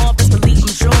ask for more, best believe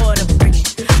I'm sure to bring it.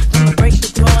 From the break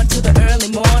of dawn to the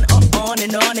early morn, on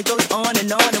and on, it goes on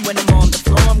and on. And when I'm on the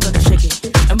floor, I'm gonna shake it.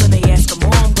 And when they ask for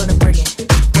more, I'm gonna bring it.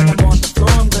 When I'm on the floor,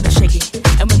 I'm gonna shake it.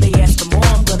 And when they ask for more,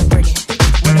 I'm gonna bring it.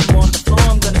 When I'm on the floor,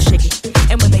 I'm gonna shake it.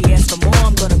 And when they ask for more,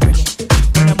 I'm gonna bring it.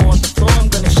 When I'm on the floor, I'm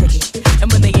gonna shake it.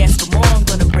 And when they ask for more, I'm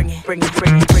gonna bring it. Bring it,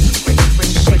 bring it, bring it, bring it,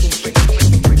 bring it, shake it, bring it,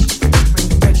 bring it, bring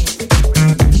it, bring it, shake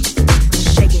it, bring it,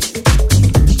 shake it,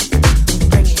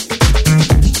 bring it,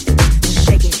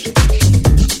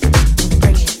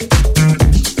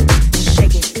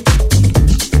 shake it,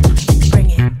 bring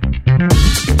it.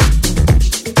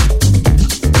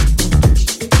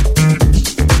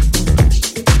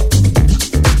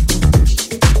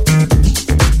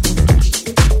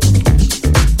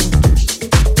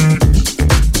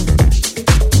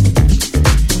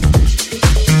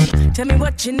 Tell me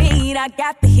what you need, I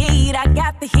got the heat, I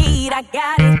got the heat, I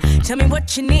got it. Tell me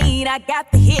what you need, I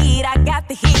got the heat, I got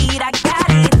the heat, I got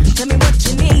it. Tell me what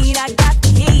you need, I got the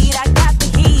heat, I got the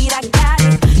heat, I got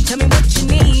it. Tell me what you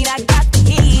need, I got the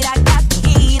heat, I got the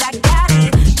heat, I got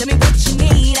it. Tell me what you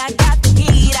need, I got the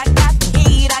heat, I got the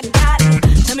heat, I got it.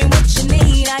 Tell me what you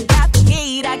need, I got the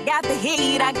heat, I got the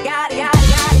heat, I got it.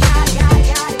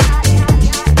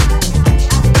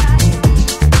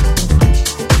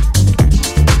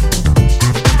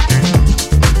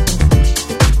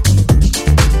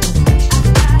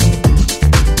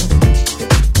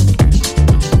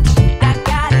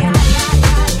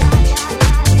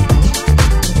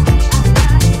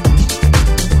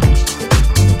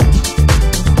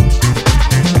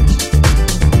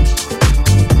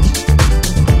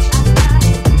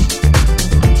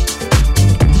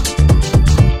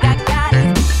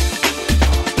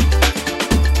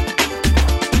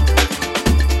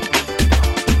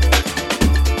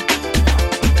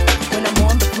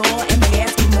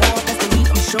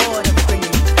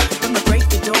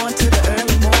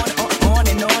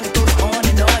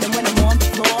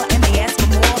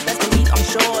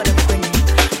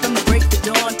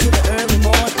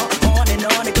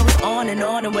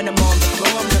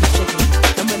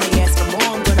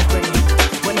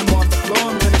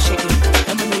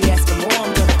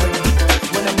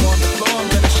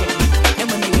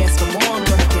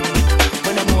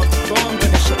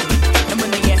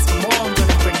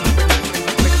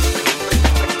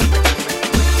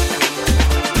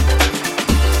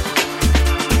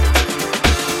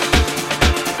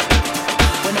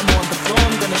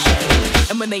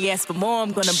 They ask for more,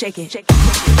 I'm gonna shake it.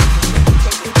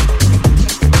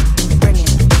 Bring it.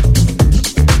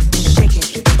 Shake it.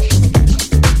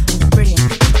 Bring it.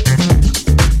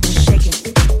 Shake it.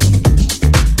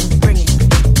 Bring it.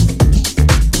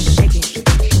 Shake it.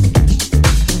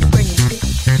 Bring it.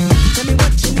 Tell me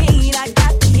what you need, I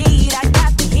got the heat, I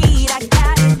got the heat, I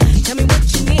got it. Tell me what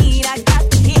you need, I got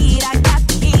the heat, I got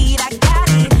the heat, I got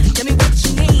it. Tell me what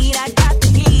you need, I got the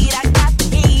heat, I got the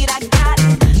heat, I got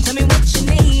it. Tell me what you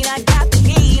need, I got the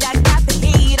heat, I got the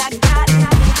heat, I got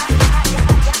it.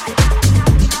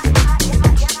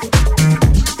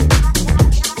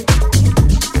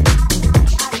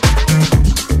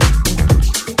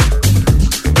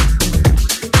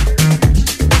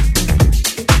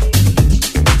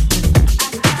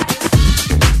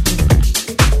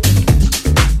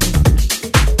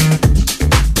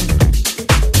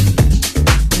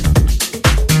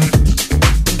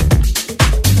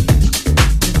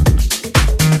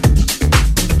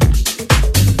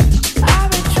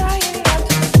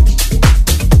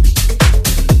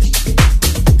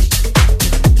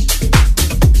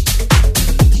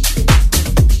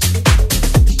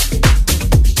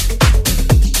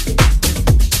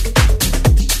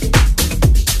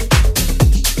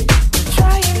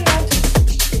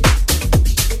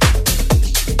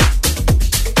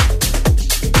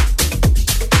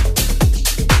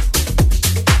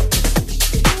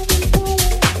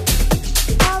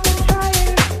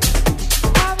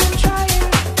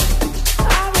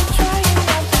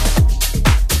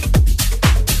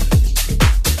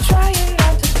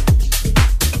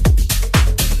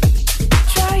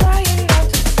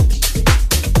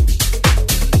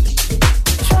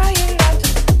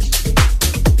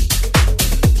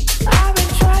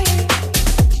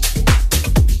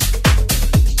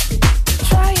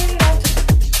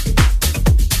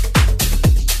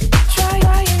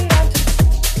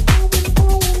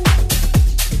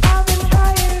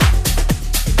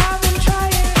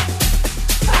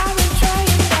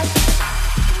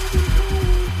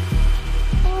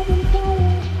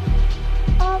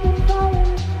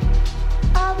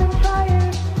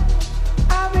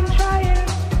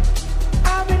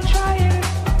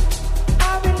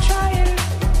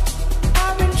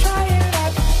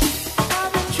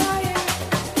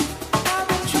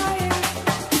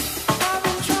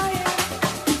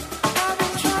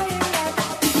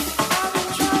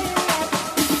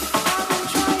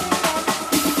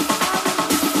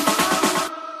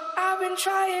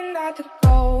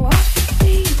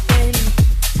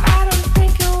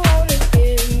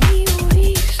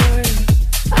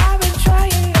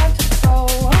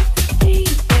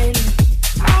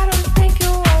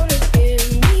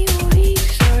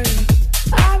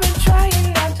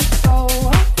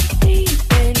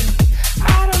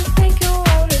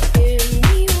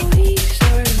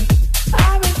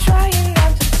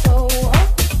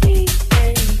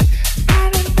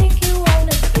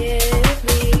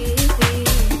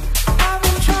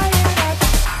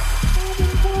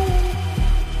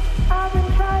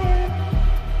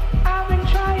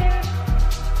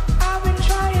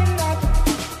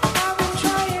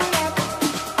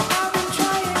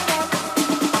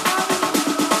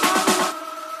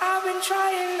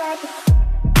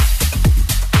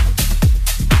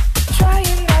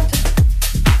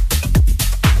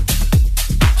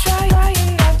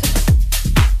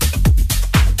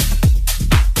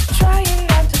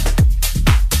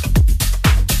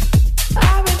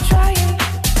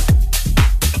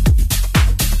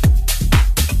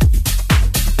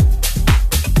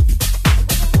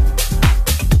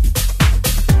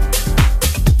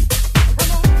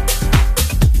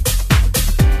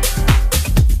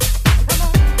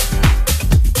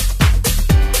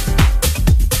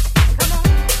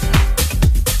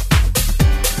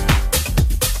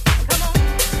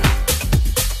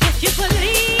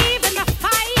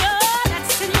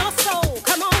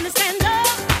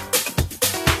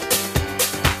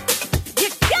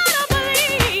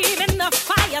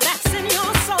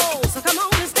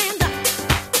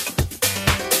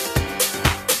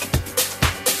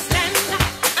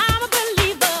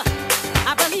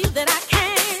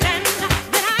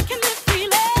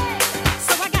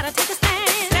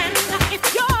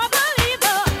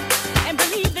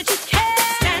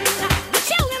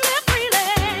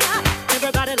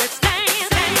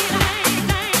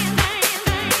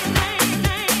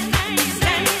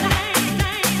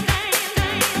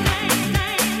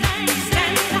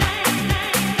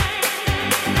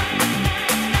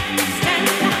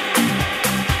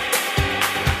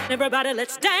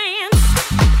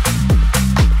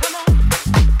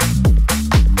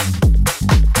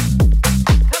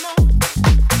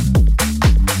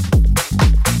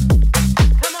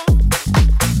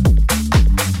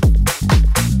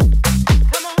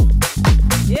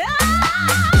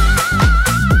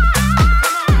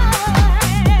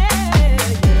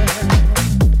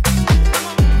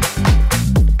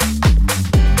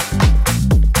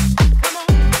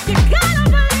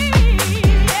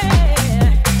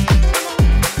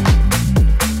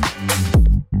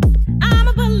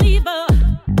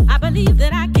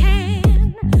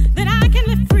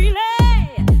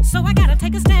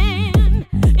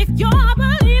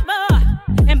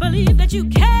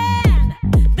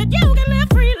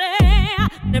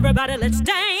 Everybody, let's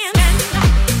dance.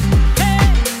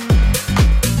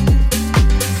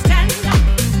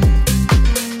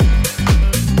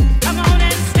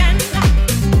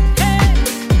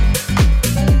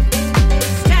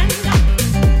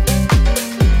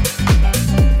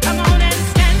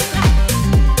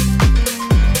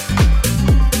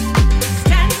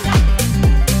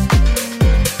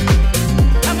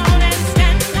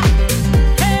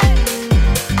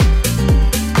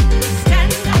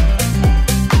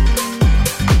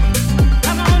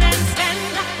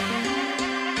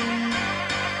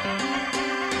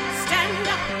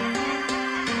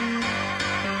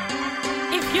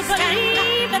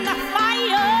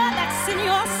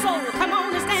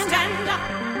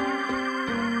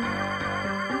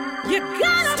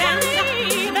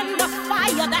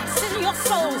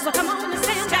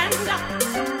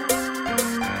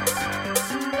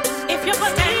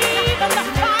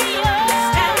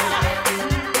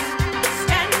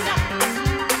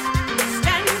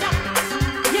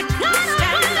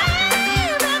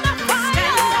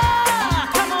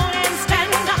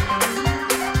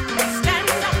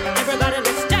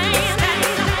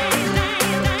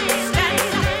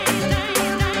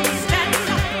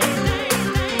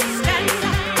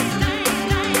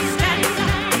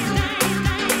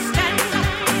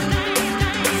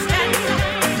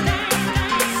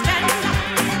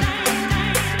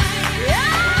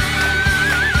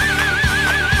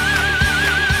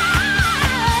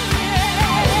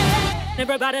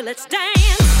 Everybody, let's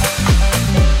dance.